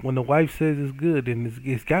wife says it's good, then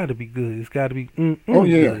it's got to be good. It's got to be oh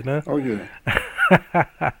yeah, good, huh? Oh yeah.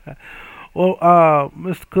 Well,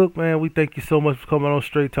 Mr. Cook, man, we thank you so much for coming on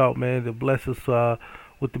Straight Talk, man, to bless us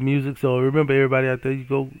with the music. So remember, everybody out there,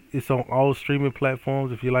 it's on all streaming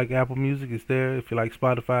platforms. If you like Apple Music, it's there. If you like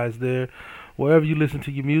Spotify, it's there. Wherever you listen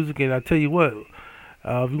to your music. And I tell you what,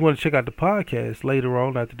 if you want to check out the podcast later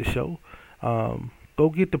on after the show, go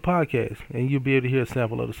get the podcast, and you'll be able to hear a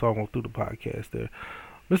sample of the song through the podcast there.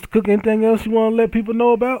 Mr. Cook, anything else you want to let people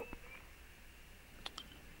know about?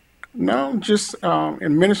 No, just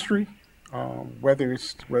in ministry, whether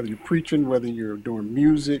you're preaching, whether you're doing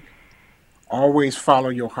music, always follow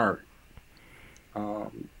your heart.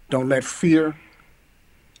 Don't let fear,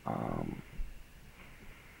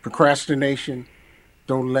 procrastination,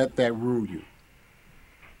 don't let that rule you.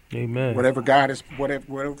 Amen. Whatever God has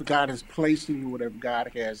placed in you, whatever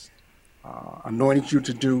God has anointed you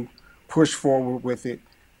to do, push forward with it.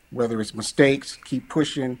 Whether it's mistakes, keep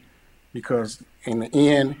pushing, because in the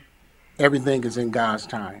end, everything is in God's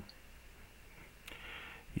time.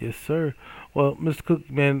 Yes, sir. Well, Mr.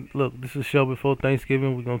 Cook, man, look, this is a show before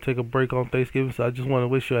Thanksgiving. We're going to take a break on Thanksgiving, so I just want to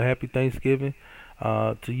wish you a happy Thanksgiving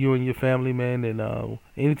to you and your family, man. And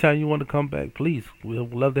anytime you want to come back, please,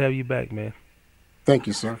 we'd love to have you back, man. Thank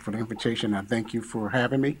you, sir, for the invitation. I thank you for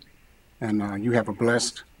having me, and you have a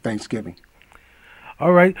blessed Thanksgiving.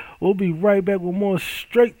 All right, we'll be right back with more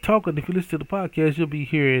straight talking. If you listen to the podcast, you'll be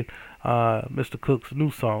hearing Mr. Cook's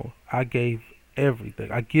new song, I Give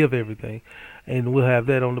Everything. And we'll have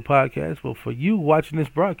that on the podcast. But for you watching this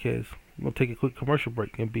broadcast, we're going to take a quick commercial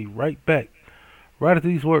break and be right back right after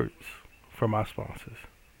these words from our sponsors.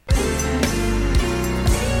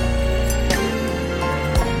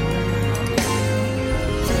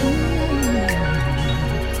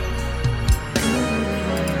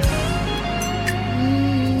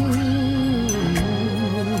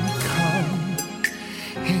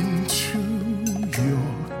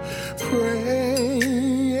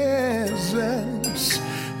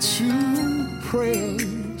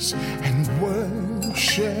 Praise and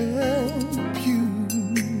worship you,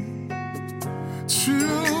 to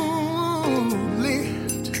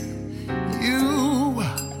lift you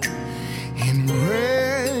in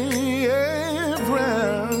reverence,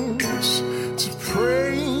 to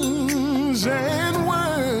praise and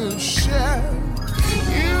worship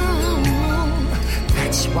you.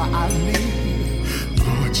 That's why I live,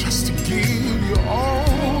 Lord, just to give you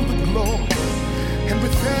all the glory. And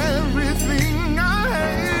with everything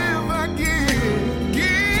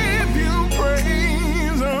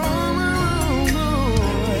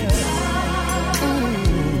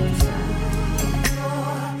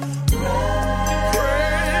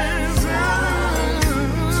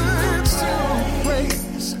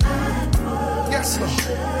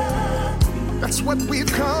that's what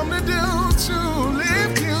we've come to do, to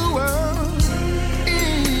lift you up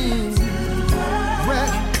in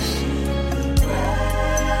reverence,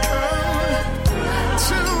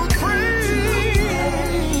 to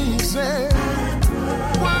praise and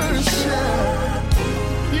worship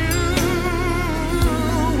you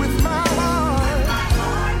with my heart.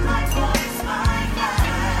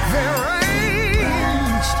 They're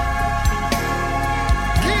raised,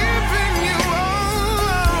 giving you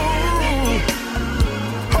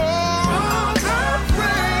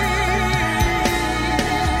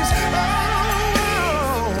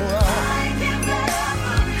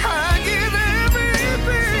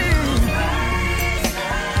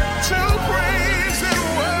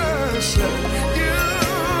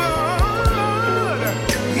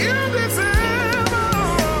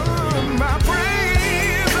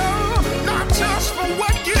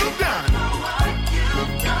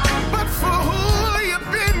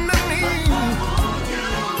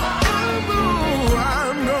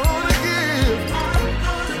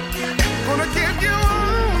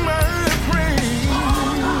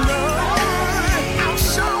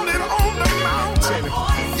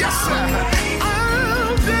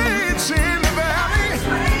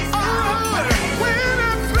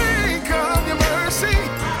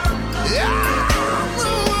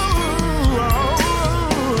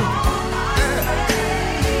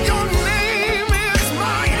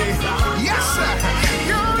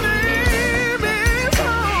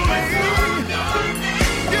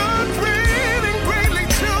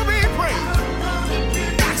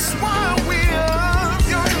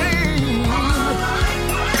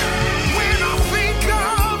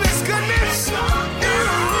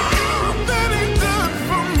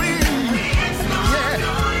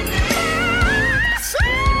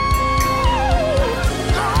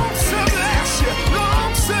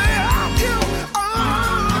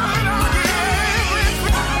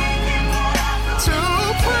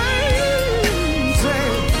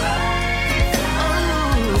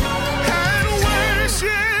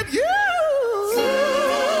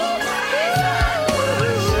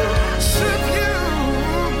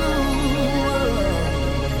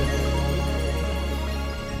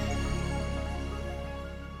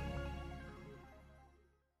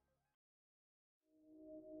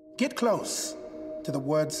Get close to the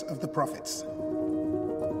words of the prophets.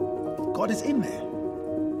 God is in there.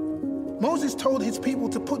 Moses told his people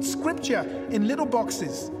to put scripture in little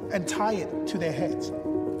boxes and tie it to their heads.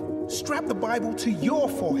 Strap the Bible to your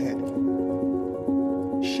forehead.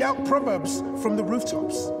 Shout proverbs from the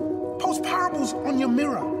rooftops. Post parables on your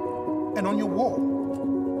mirror and on your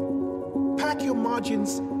wall. Pack your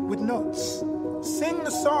margins with notes. Sing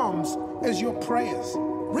the Psalms as your prayers.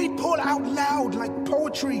 Read Paul out loud like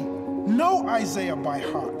poetry. Know Isaiah by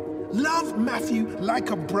heart. Love Matthew like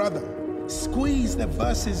a brother. Squeeze the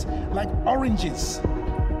verses like oranges.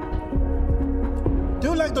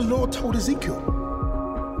 Do like the Lord told Ezekiel.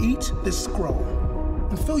 Eat this scroll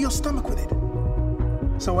and fill your stomach with it.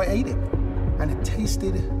 So I ate it, and it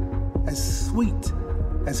tasted as sweet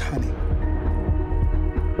as honey.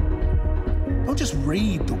 Don't just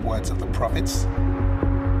read the words of the prophets.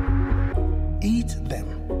 Eat them.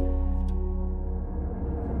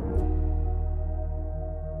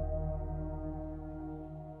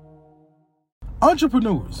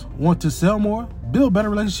 Entrepreneurs want to sell more, build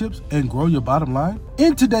better relationships, and grow your bottom line?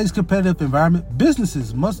 In today's competitive environment,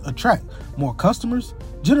 businesses must attract more customers,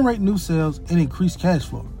 generate new sales, and increase cash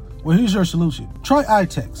flow. Well, here's your solution. Try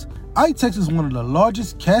iTex. iTex is one of the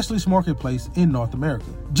largest cashless marketplaces in North America,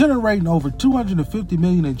 generating over 250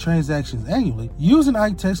 million in transactions annually. Using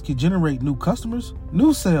iTex can generate new customers,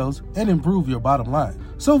 new sales, and improve your bottom line.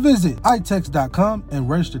 So visit itex.com and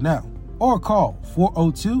register now, or call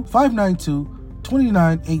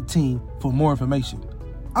 402-592-2918 for more information.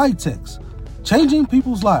 iTex, changing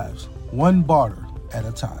people's lives, one barter at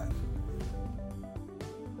a time.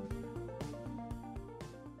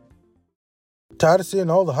 Tired of seeing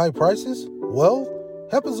all the high prices? Well,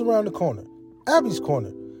 help is around the corner. Abby's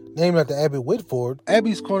Corner. Named after Abby Whitford,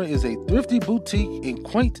 Abby's Corner is a thrifty boutique in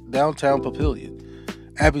quaint downtown Papillion.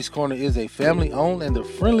 Abby's Corner is a family-owned and the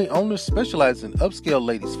friendly owners specialize in upscale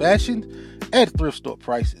ladies' fashion at thrift store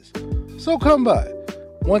prices. So come by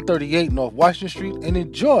 138 North Washington Street and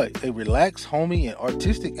enjoy a relaxed, homey, and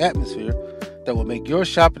artistic atmosphere that will make your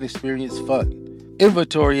shopping experience fun.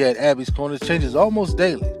 Inventory at Abby's Corner changes almost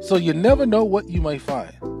daily, so you never know what you may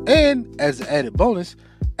find. And as an added bonus,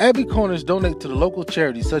 Abby Corners donate to the local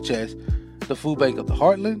charities such as the Food Bank of the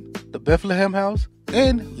Heartland, the Bethlehem House,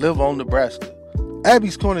 and Live On Nebraska.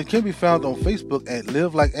 Abby's Corner can be found on Facebook at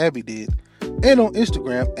Live Like Abby Did and on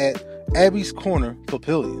Instagram at Abby's Corner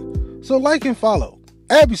Papillion. So like and follow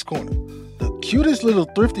Abby's Corner, the cutest little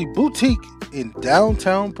thrifty boutique in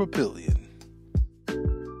downtown Papillion.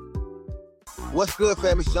 What's good,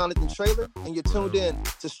 fam? It's Jonathan Traylor, and you're tuned in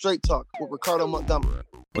to Straight Talk with Ricardo Montgomery.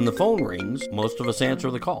 When the phone rings, most of us answer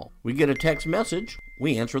the call. We get a text message,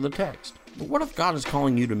 we answer the text. But what if God is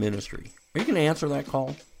calling you to ministry? Are you going to answer that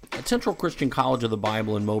call? At Central Christian College of the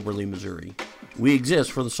Bible in Moberly, Missouri, we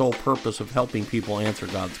exist for the sole purpose of helping people answer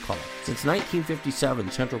God's call. Since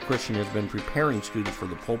 1957, Central Christian has been preparing students for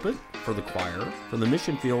the pulpit, for the choir, for the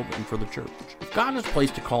mission field, and for the church. If God has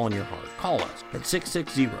placed a call in your heart, call us at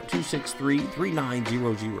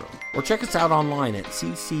 660-263-3900 or check us out online at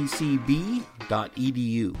cccb.edu.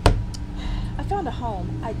 I found a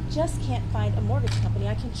home. I just can't find a mortgage company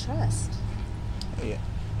I can trust. Hey,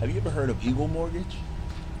 have you ever heard of Eagle Mortgage?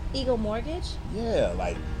 Eagle Mortgage? Yeah,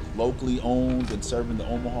 like locally owned and serving the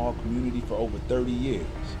Omaha community for over 30 years.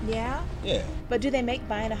 Yeah? Yeah. But do they make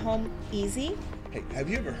buying a home easy? Hey, have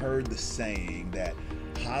you ever heard the saying that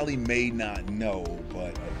Holly may not know,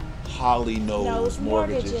 but Holly knows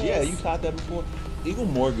mortgages? Yeah, you caught that before? Eagle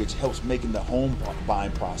Mortgage helps making the home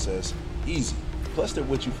buying process easy. Plus, they're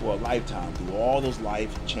with you for a lifetime through all those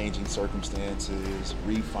life-changing circumstances,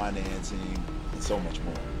 refinancing, and so much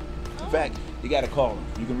more. In fact, you got to call them.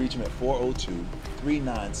 You can reach them at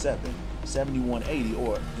 402-397-7180,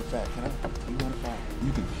 or in fact,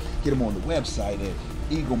 you can get them on the website at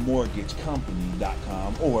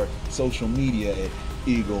eaglemortgagecompanY.com or social media at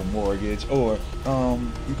Eagle Mortgage, or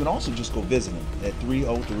you can also just go visit them at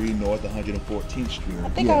 303 North 114th Street. I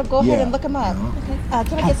think I'll go ahead and look them up. Okay.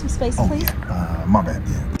 Can I get some space, please? My bad,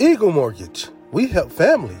 yeah. Eagle Mortgage. We help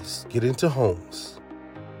families get into homes.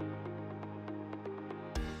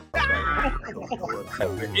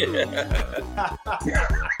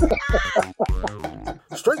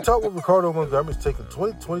 Straight Talk with Ricardo Montgomery is taking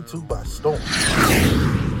 2022 by storm.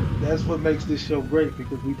 That's what makes this show great,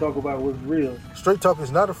 because we talk about what's real. Straight Talk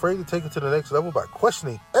is not afraid to take it to the next level by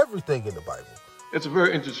questioning everything in the Bible. It's a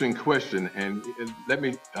very interesting question, and let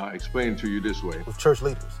me explain it to you this way. With church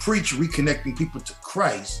leaders. Preach reconnecting people to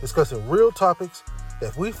Christ. Discussing real topics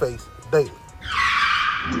that we face daily.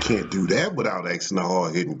 You can't do that without asking a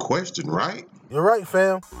hard-hitting question, right? You're right,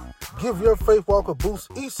 fam. Give your faith walk a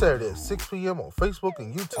boost each Saturday at 6 p.m. on Facebook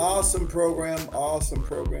and YouTube. Awesome program.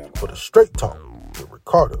 For the Straight Talk with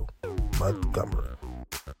Ricardo Montgomery.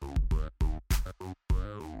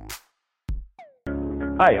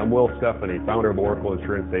 Hi, I'm Will Stephanie, founder of Oracle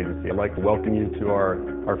Insurance Agency. I'd like to welcome you to our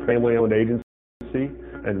family-owned agency.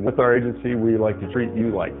 And with our agency, we like to treat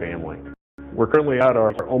you like family. We're currently at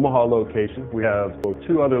our Omaha location. We have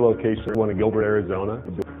 2 other locations, one in Gilbert, Arizona,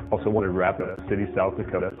 also one in Rapid City, South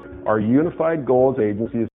Dakota. Our unified goal as an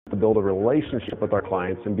agency is to build a relationship with our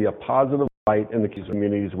clients and be a positive light in the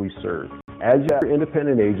communities we serve. As an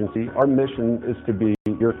independent agency, our mission is to be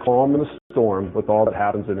your calm in a storm with all that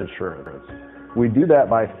happens in insurance. We do that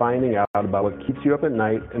by finding out about what keeps you up at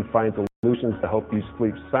night and find solutions to help you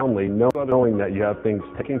sleep soundly, knowing that you have things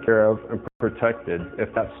taken care of and protected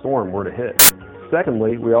if that storm were to hit.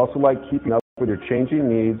 Secondly, we also like keeping up with your changing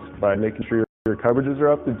needs by making sure your coverages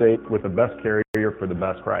are up to date with the best carrier for the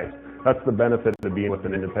best price. That's the benefit of being with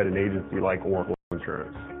an independent agency like Oracle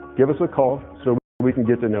Insurance. Give us a call so we can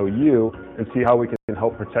get to know you and see how we can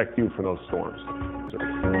help protect you from those storms.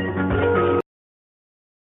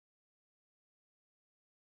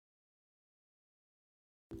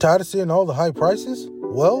 Tired of seeing all the high prices?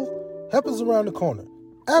 Well, help is around the corner.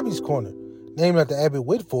 Abby's Corner. Named after Abby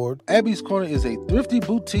Whitford, Abby's Corner is a thrifty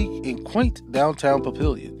boutique in quaint downtown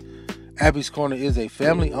Papillion. Abby's Corner is a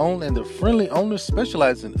family-owned and the friendly owners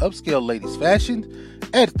specialize in upscale ladies' fashion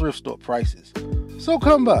at thrift store prices. So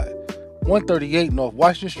come by 138 North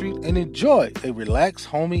Washington Street and enjoy a relaxed,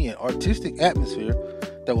 homey, and artistic atmosphere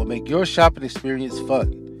that will make your shopping experience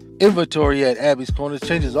fun. Inventory at Abby's Corner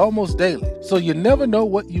changes almost daily, so you never know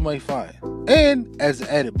what you may find. And as an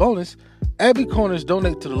added bonus, Abby Corners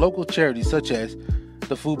donate to the local charities such as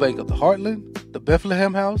the Food Bank of the Heartland, the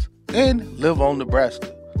Bethlehem House, and Live On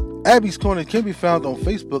Nebraska. Abby's Corner can be found on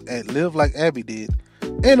Facebook at Live Like Abby Did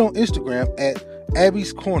and on Instagram at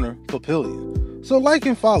Abby's Corner Papillion. So like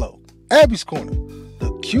and follow Abby's Corner,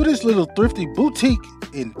 the cutest little thrifty boutique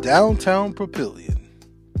in downtown Papillion.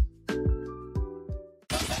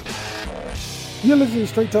 You're listening to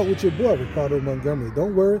Straight Talk with your boy, Ricardo Montgomery.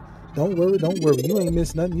 Don't worry. You ain't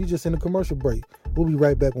missed nothing. You just in a commercial break. We'll be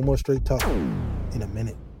right back with more Straight Talk in a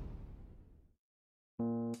minute.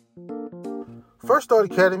 First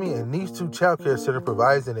Start Academy and Needs 2 Child Care Center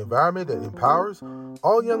provides an environment that empowers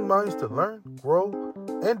all young minds to learn, grow,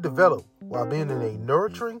 and develop while being in a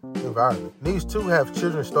nurturing environment. Needs 2 have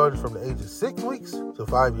children starting from the age of 6 weeks to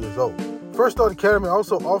 5 years old. First Start Academy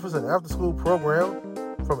also offers an after-school program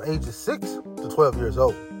from ages 6 to 12 years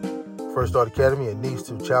old. First Start Academy and Needs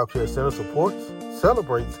 2 Child Care Center supports,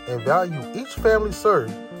 celebrates, and values each family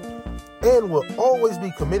served and will always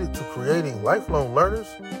be committed to creating lifelong learners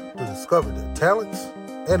to discover their talents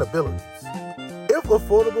and abilities. If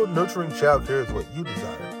affordable, nurturing child care is what you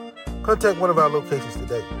desire, contact one of our locations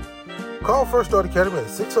today. Call First Start Academy at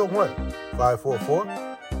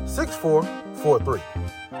 601-544-6443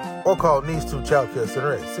 or call Needs 2 Child Care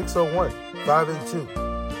Center at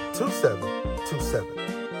 601-582-2727.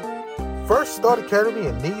 First Start Academy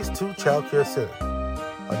and Needs 2 Child Care Center,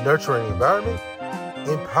 a nurturing environment,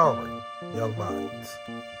 empowering young minds.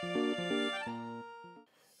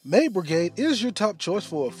 Maid Brigade is your top choice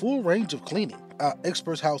for a full range of cleaning. Our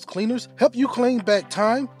expert house cleaners help you claim back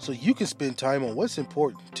time so you can spend time on what's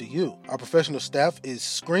important to you. Our professional staff is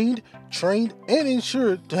screened, trained, and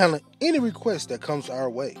insured to handle any request that comes our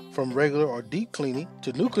way, from regular or deep cleaning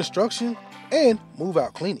to new construction and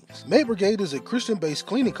move-out cleanings. Maid Brigade is a Christian-based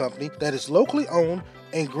cleaning company that is locally owned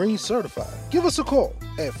and green certified. Give us a call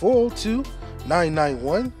at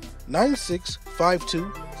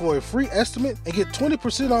 402-991-9652 for a free estimate and get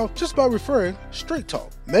 20% off just by referring Straight Talk.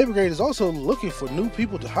 Maid Brigade is also looking for new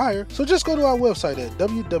people to hire, so just go to our website at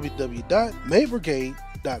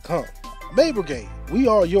www.maidbrigade.com. Maid Brigade, we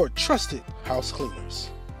are your trusted house cleaners.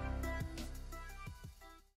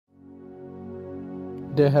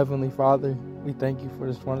 Dear Heavenly Father, we thank you for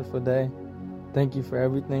this wonderful day. Thank you for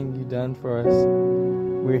everything you've done for us.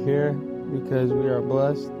 We're here because we are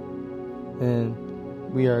blessed and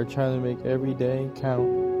we are trying to make every day count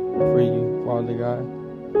for you, Father God.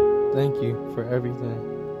 Thank you for everything.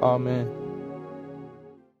 Amen.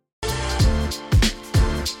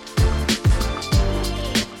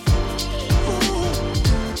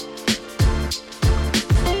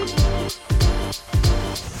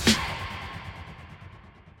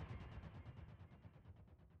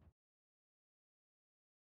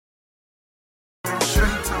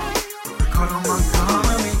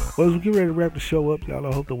 Well, as we get ready to wrap the show up, y'all,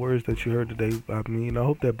 I hope the words that you heard today, I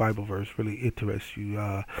hope that Bible verse really interests you.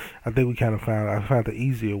 I think we kind of found the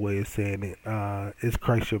easier way of saying it. Is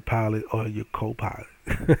Christ your pilot or your co-pilot?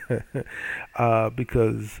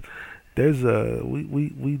 Because there's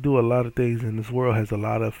we do a lot of things, and this world has a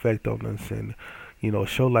lot of effect on us. And a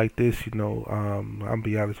show like this, I'm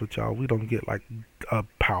be honest with y'all, we don't get like a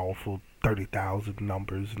powerful 30,000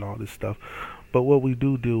 numbers and all this stuff. But what we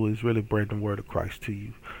do is really bring the word of Christ to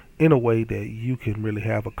you in a way that you can really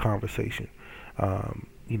have a conversation. I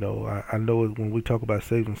know when we talk about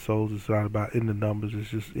saving souls, it's not about in the numbers.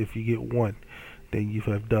 It's just if you get one, then you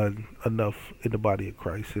have done enough in the body of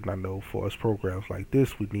Christ. And I know for us programs like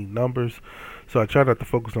this, we need numbers. So I try not to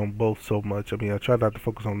focus on both so much. I try not to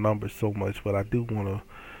focus on numbers so much, but I do want to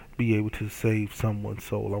be able to save someone's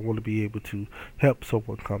soul. I want to be able to help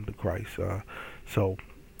someone come to Christ. So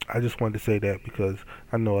I just wanted to say that because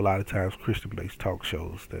I know a lot of times Christian-based talk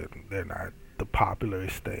shows, that they're not the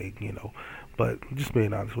popularest thing, you know. But just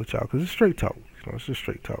being honest with y'all, because it's straight talk. You know, it's just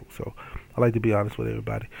straight talk. So I like to be honest with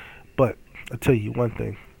everybody. But I tell you one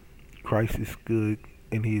thing, Christ is good,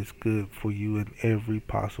 and he is good for you in every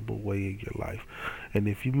possible way in your life. And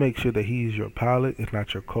if you make sure that he is your pilot and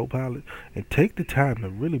not your co-pilot, and take the time to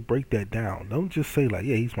really break that down. Don't just say like,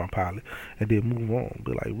 yeah, he's my pilot, and then move on.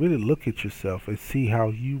 But like, really look at yourself and see how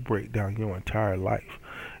you break down your entire life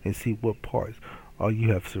and see what parts. Or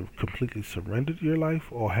you have completely surrendered your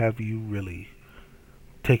life, or have you really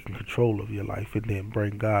taking control of your life and then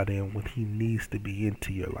bring God in when he needs to be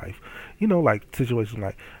into your life? You know, like situations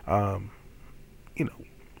like, you know,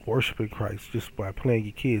 worshiping Christ just by playing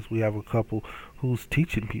your kids. We have a couple who's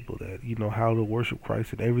teaching people that, you know, how to worship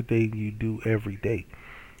Christ in everything you do every day,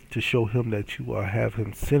 to show him that you have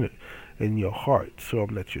him centered in your heart. Show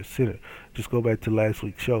him that you're centered. Just go back to last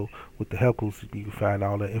week's show with the Heckles, and you can find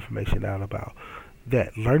all that information out about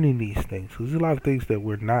that, learning these things. Because there's a lot of things that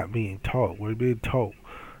we're not being taught. We're being taught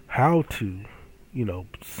how to, you know,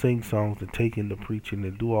 sing songs and take into preaching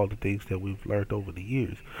and do all the things that we've learned over the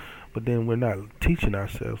years. But then we're not teaching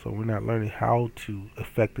ourselves, or we're not learning how to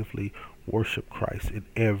effectively worship Christ in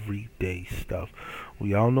everyday stuff.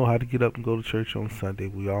 We all know how to get up and go to church on Sunday.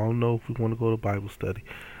 We all know if we want to go to Bible study.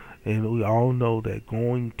 And we all know that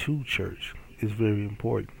going to church is very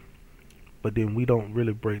important. But then we don't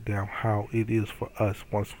really break down how it is for us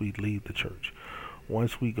once we leave the church.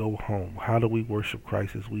 Once we go home, how do we worship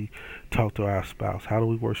Christ as we talk to our spouse? How do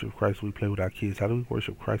we worship Christ as we play with our kids? How do we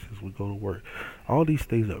worship Christ as we go to work? All these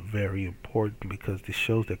things are very important because this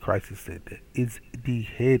shows that Christ is the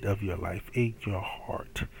head of your life, in your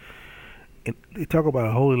heart. And they talk about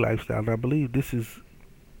a holy lifestyle, and I believe this is,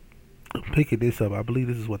 picking this up, I believe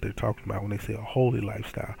this is what they're talking about when they say a holy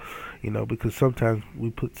lifestyle. You know, because sometimes we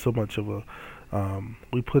put so much of a,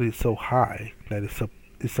 we put it so high that it's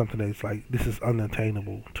something that's like, this is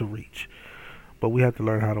unattainable to reach. But we have to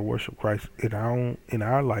learn how to worship Christ in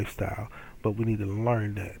our lifestyle. But we need to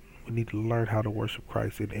learn that. We need to learn how to worship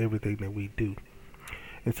Christ in everything that we do.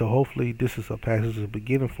 And so hopefully this is a passage of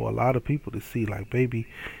beginning for a lot of people to see, like, maybe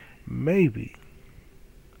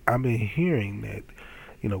I've been hearing that,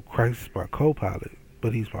 you know, Christ is my co-pilot,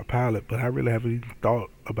 but he's my pilot. But I really haven't even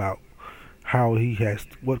thought about how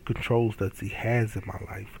what controls does he has in my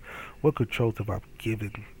life? What controls am I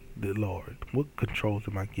giving the Lord? What controls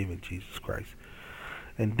am I giving Jesus Christ?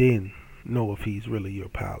 And then know if he's really your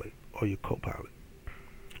pilot or your co-pilot.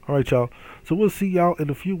 All right, y'all. So we'll see y'all in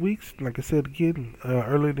a few weeks. Like I said again,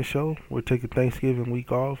 earlier in the show, we're taking Thanksgiving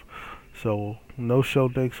week off. So no show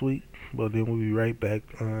next week, but then we'll be right back.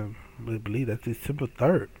 I believe that's December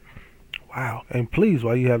 3rd. Wow. And please,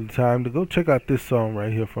 while you have the time, to go check out this song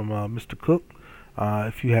right here from Mr. Cook.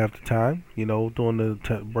 If you have the time, you know, during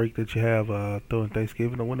the break that you have during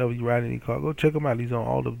Thanksgiving or whenever you ride any car, go check him out. He's on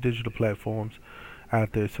all the digital platforms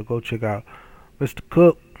out there. So go check out Mr.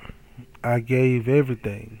 Cook. I Gave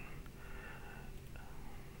Everything.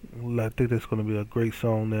 I think that's going to be a great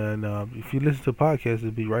song there. And if you listen to the podcast,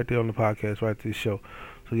 it'll be right there on the podcast, right to this show.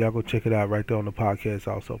 So y'all go check it out right there on the podcast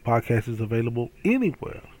also. Podcast is available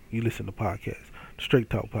anywhere you listen to podcasts. Straight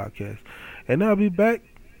Talk Podcast. And I'll be back.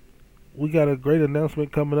 We got a great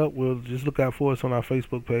announcement coming up. We'll just look out for us on our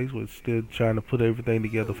Facebook page. We're still trying to put everything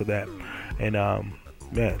together for that. And,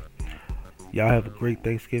 man, y'all have a great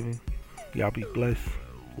Thanksgiving. Y'all be blessed.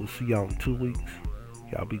 We'll see y'all in 2 weeks.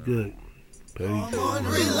 Y'all be good. Peace.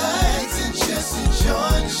 Relax and just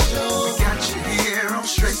enjoy the show. We got you here on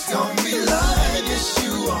Straight Talk. Don't be lying, yes,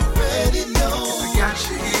 you already know. We got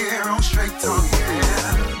you here on Straight Talk,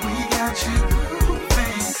 yeah. We got you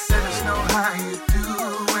moving. Let us know how you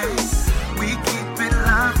doing. We keep it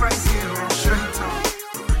live right here on Straight Talk.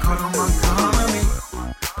 Ricardo Montgomery.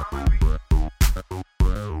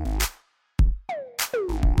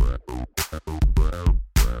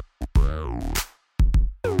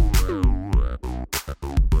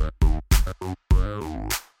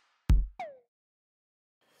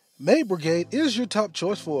 May Brigade is your top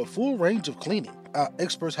choice for a full range of cleaning. Our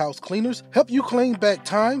experts house cleaners help you claim back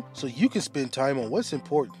time so you can spend time on what's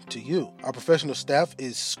important to you. Our professional staff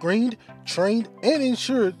is screened, trained, and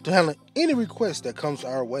insured to handle any request that comes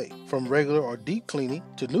our way, from regular or deep cleaning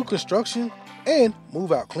to new construction and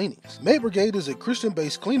move-out cleanings. May Brigade is a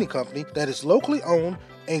Christian-based cleaning company that is locally owned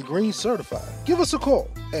and green certified. Give us a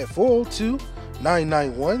call at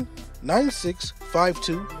 402-991-0000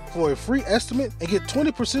 9652 for a free estimate and get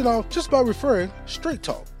 20% off just by referring Straight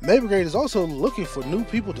Talk. May Brigade is also looking for new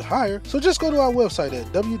people to hire, so just go to our website at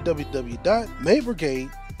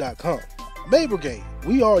www.maybrigade.com. May Brigade,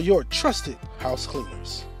 we are your trusted house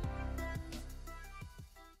cleaners.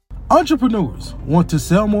 Entrepreneurs want to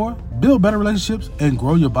sell more, build better relationships, and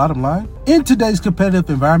grow your bottom line? In today's competitive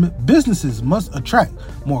environment, businesses must attract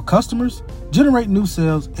more customers, generate new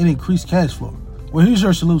sales, and increase cash flow. Well, here's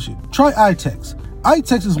your solution. Try iTex.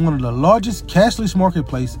 iTex is one of the largest cashless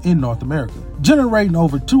marketplaces in North America, generating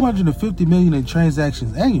over 250 million in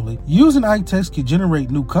transactions annually. Using iTex can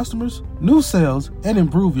generate new customers, new sales, and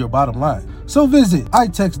improve your bottom line. So visit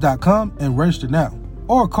itex.com and register now,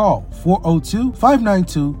 or call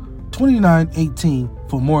 402-592-2918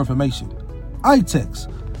 for more information. iTex,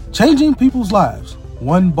 changing people's lives,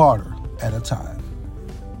 one barter at a time.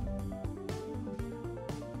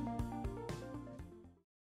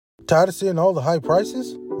 Tired of seeing all the high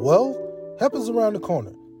prices? Well, help is around the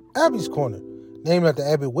corner. Abby's Corner. Named after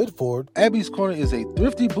Abby Whitford, Abby's Corner is a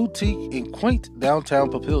thrifty boutique in quaint downtown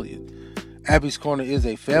Papillion. Abby's Corner is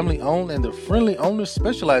a family-owned and the friendly owners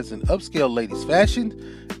specialize in upscale ladies' fashion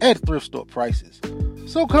at thrift store prices.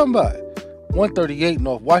 So come by 138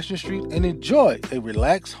 North Washington Street and enjoy a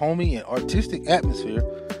relaxed, homey, and artistic atmosphere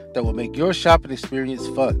that will make your shopping experience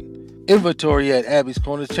fun. Inventory at Abby's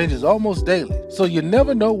Corner changes almost daily, so you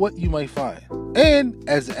never know what you may find. And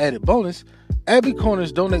as an added bonus, Abby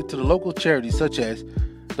Corners donate to the local charities such as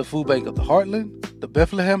the Food Bank of the Heartland, the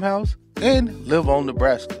Bethlehem House, and Live On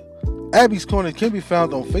Nebraska. Abby's Corner can be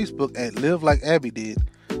found on Facebook at Live Like Abby Did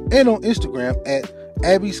and on Instagram at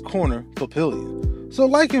Abby's Corner Papillion. So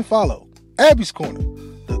like and follow Abby's Corner,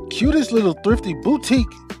 the cutest little thrifty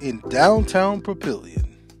boutique in downtown Papillion.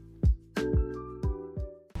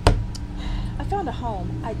 I found a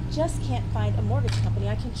home. I just can't find a mortgage company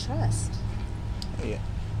I can trust. Hey,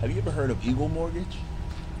 have you ever heard of Eagle Mortgage?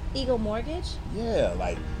 Eagle Mortgage? Yeah,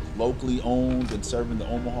 like locally owned and serving the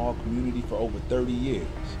Omaha community for over 30 years.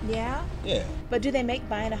 Yeah? Yeah. But do they make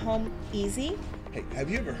buying a home easy? Hey, have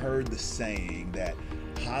you ever heard the saying that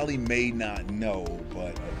Holly may not know,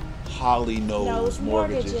 but Holly knows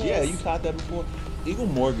mortgages? Yeah, you caught that before? Eagle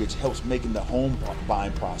Mortgage helps making the home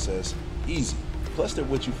buying process easy. Plus, they're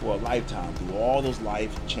with you for a lifetime through all those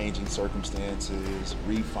life-changing circumstances,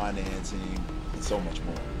 refinancing, and so much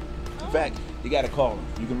more. In fact, you got to call them.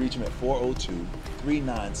 You can reach them at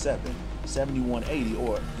 402-397-7180,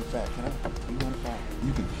 or in fact,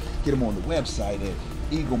 you can get them on the website at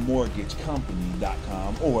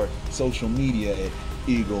eaglemortgagecompany.com or social media at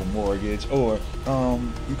Eagle Mortgage, or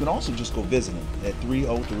you can also just go visit them at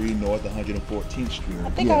 303 North 114th Street. I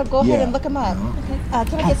think I'll go ahead and look them up. Okay.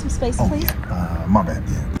 Can I get some space, please? My bad,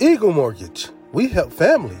 yeah. Eagle Mortgage. We help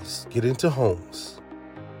families get into homes.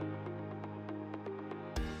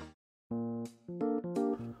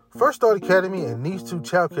 First Start Academy and Needs 2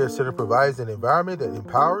 Child Care Center provides an environment that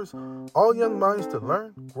empowers all young minds to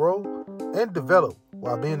learn, grow, and develop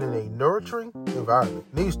while being in a nurturing environment.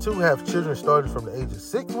 Needs 2 have children starting from the age of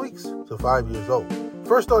 6 weeks to 5 years old.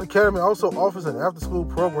 First Start Academy also offers an after-school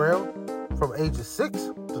program from ages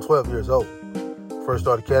 6 to 12 years old. First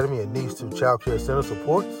Start Academy and Needs 2 Child Care Center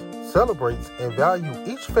supports, celebrates, and values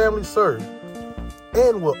each family served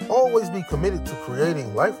and will always be committed to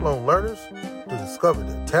creating lifelong learners to discover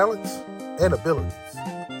their talents and abilities.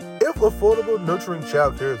 If affordable, nurturing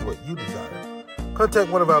child care is what you desire, contact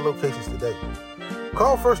one of our locations today.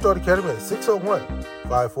 Call First Start Academy at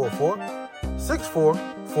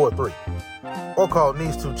 601-544-6443 or call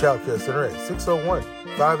Needs 2 Child Care Center at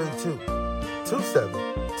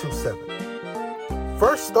 601-582-2727.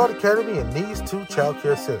 First Start Academy and Needs 2 Child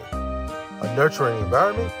Care Center, a nurturing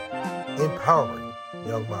environment, empowering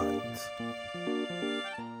young minds.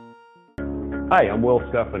 Hi, I'm Will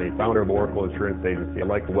Stephanie, founder of Oracle Insurance Agency. I'd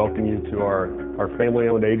like to welcome you to our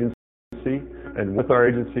family-owned agency. And with our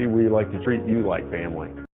agency, we like to treat you like family.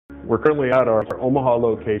 We're currently at our Omaha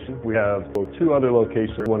location. We have 2 other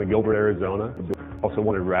locations, one in Gilbert, Arizona, also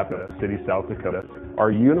one in Rapid City, South Dakota. Our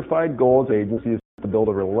unified goal as agency is to build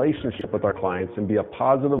a relationship with our clients and be a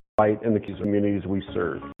positive light in the communities we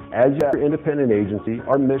serve. As your independent agency,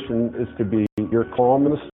 our mission is to be your calm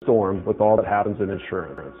in the storm with all that happens in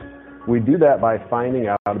insurance. We do that by finding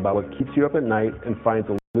out about what keeps you up at night and find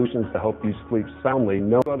solutions to help you sleep soundly,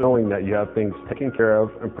 knowing that you have things taken care of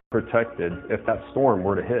and protected if that storm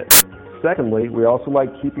were to hit. Secondly, we also like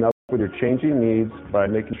keeping up with your changing needs by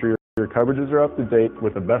making sure your coverages are up to date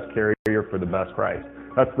with the best carrier for the best price.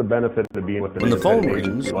 That's the benefit of being with an When the phone independent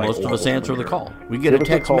rings, agency most like of us Oracle. answer the call. We get a Give us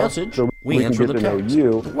text call message, so we answer can the get to know text.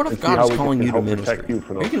 you But what if and see God how is we calling can you to help protect ministry? you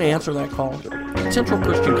from Are you those going to answer that call? at Central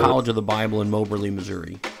Christian College of the Bible in Moberly,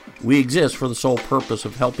 Missouri. We exist for the sole purpose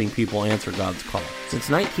of helping people answer God's call. Since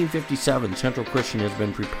 1957, Central Christian has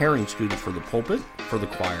been preparing students for the pulpit, for the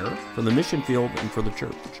choir, for the mission field, and for the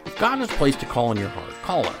church. If God has placed a call in your heart,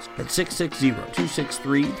 call us at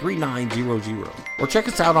 660-263-3900 or check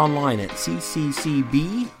us out online at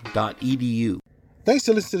cccb.edu. Thanks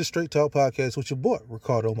for listening to the Straight Talk Podcast with your boy,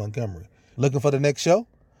 Ricardo Montgomery. Looking for the next show?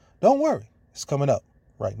 Don't worry, it's coming up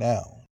right now.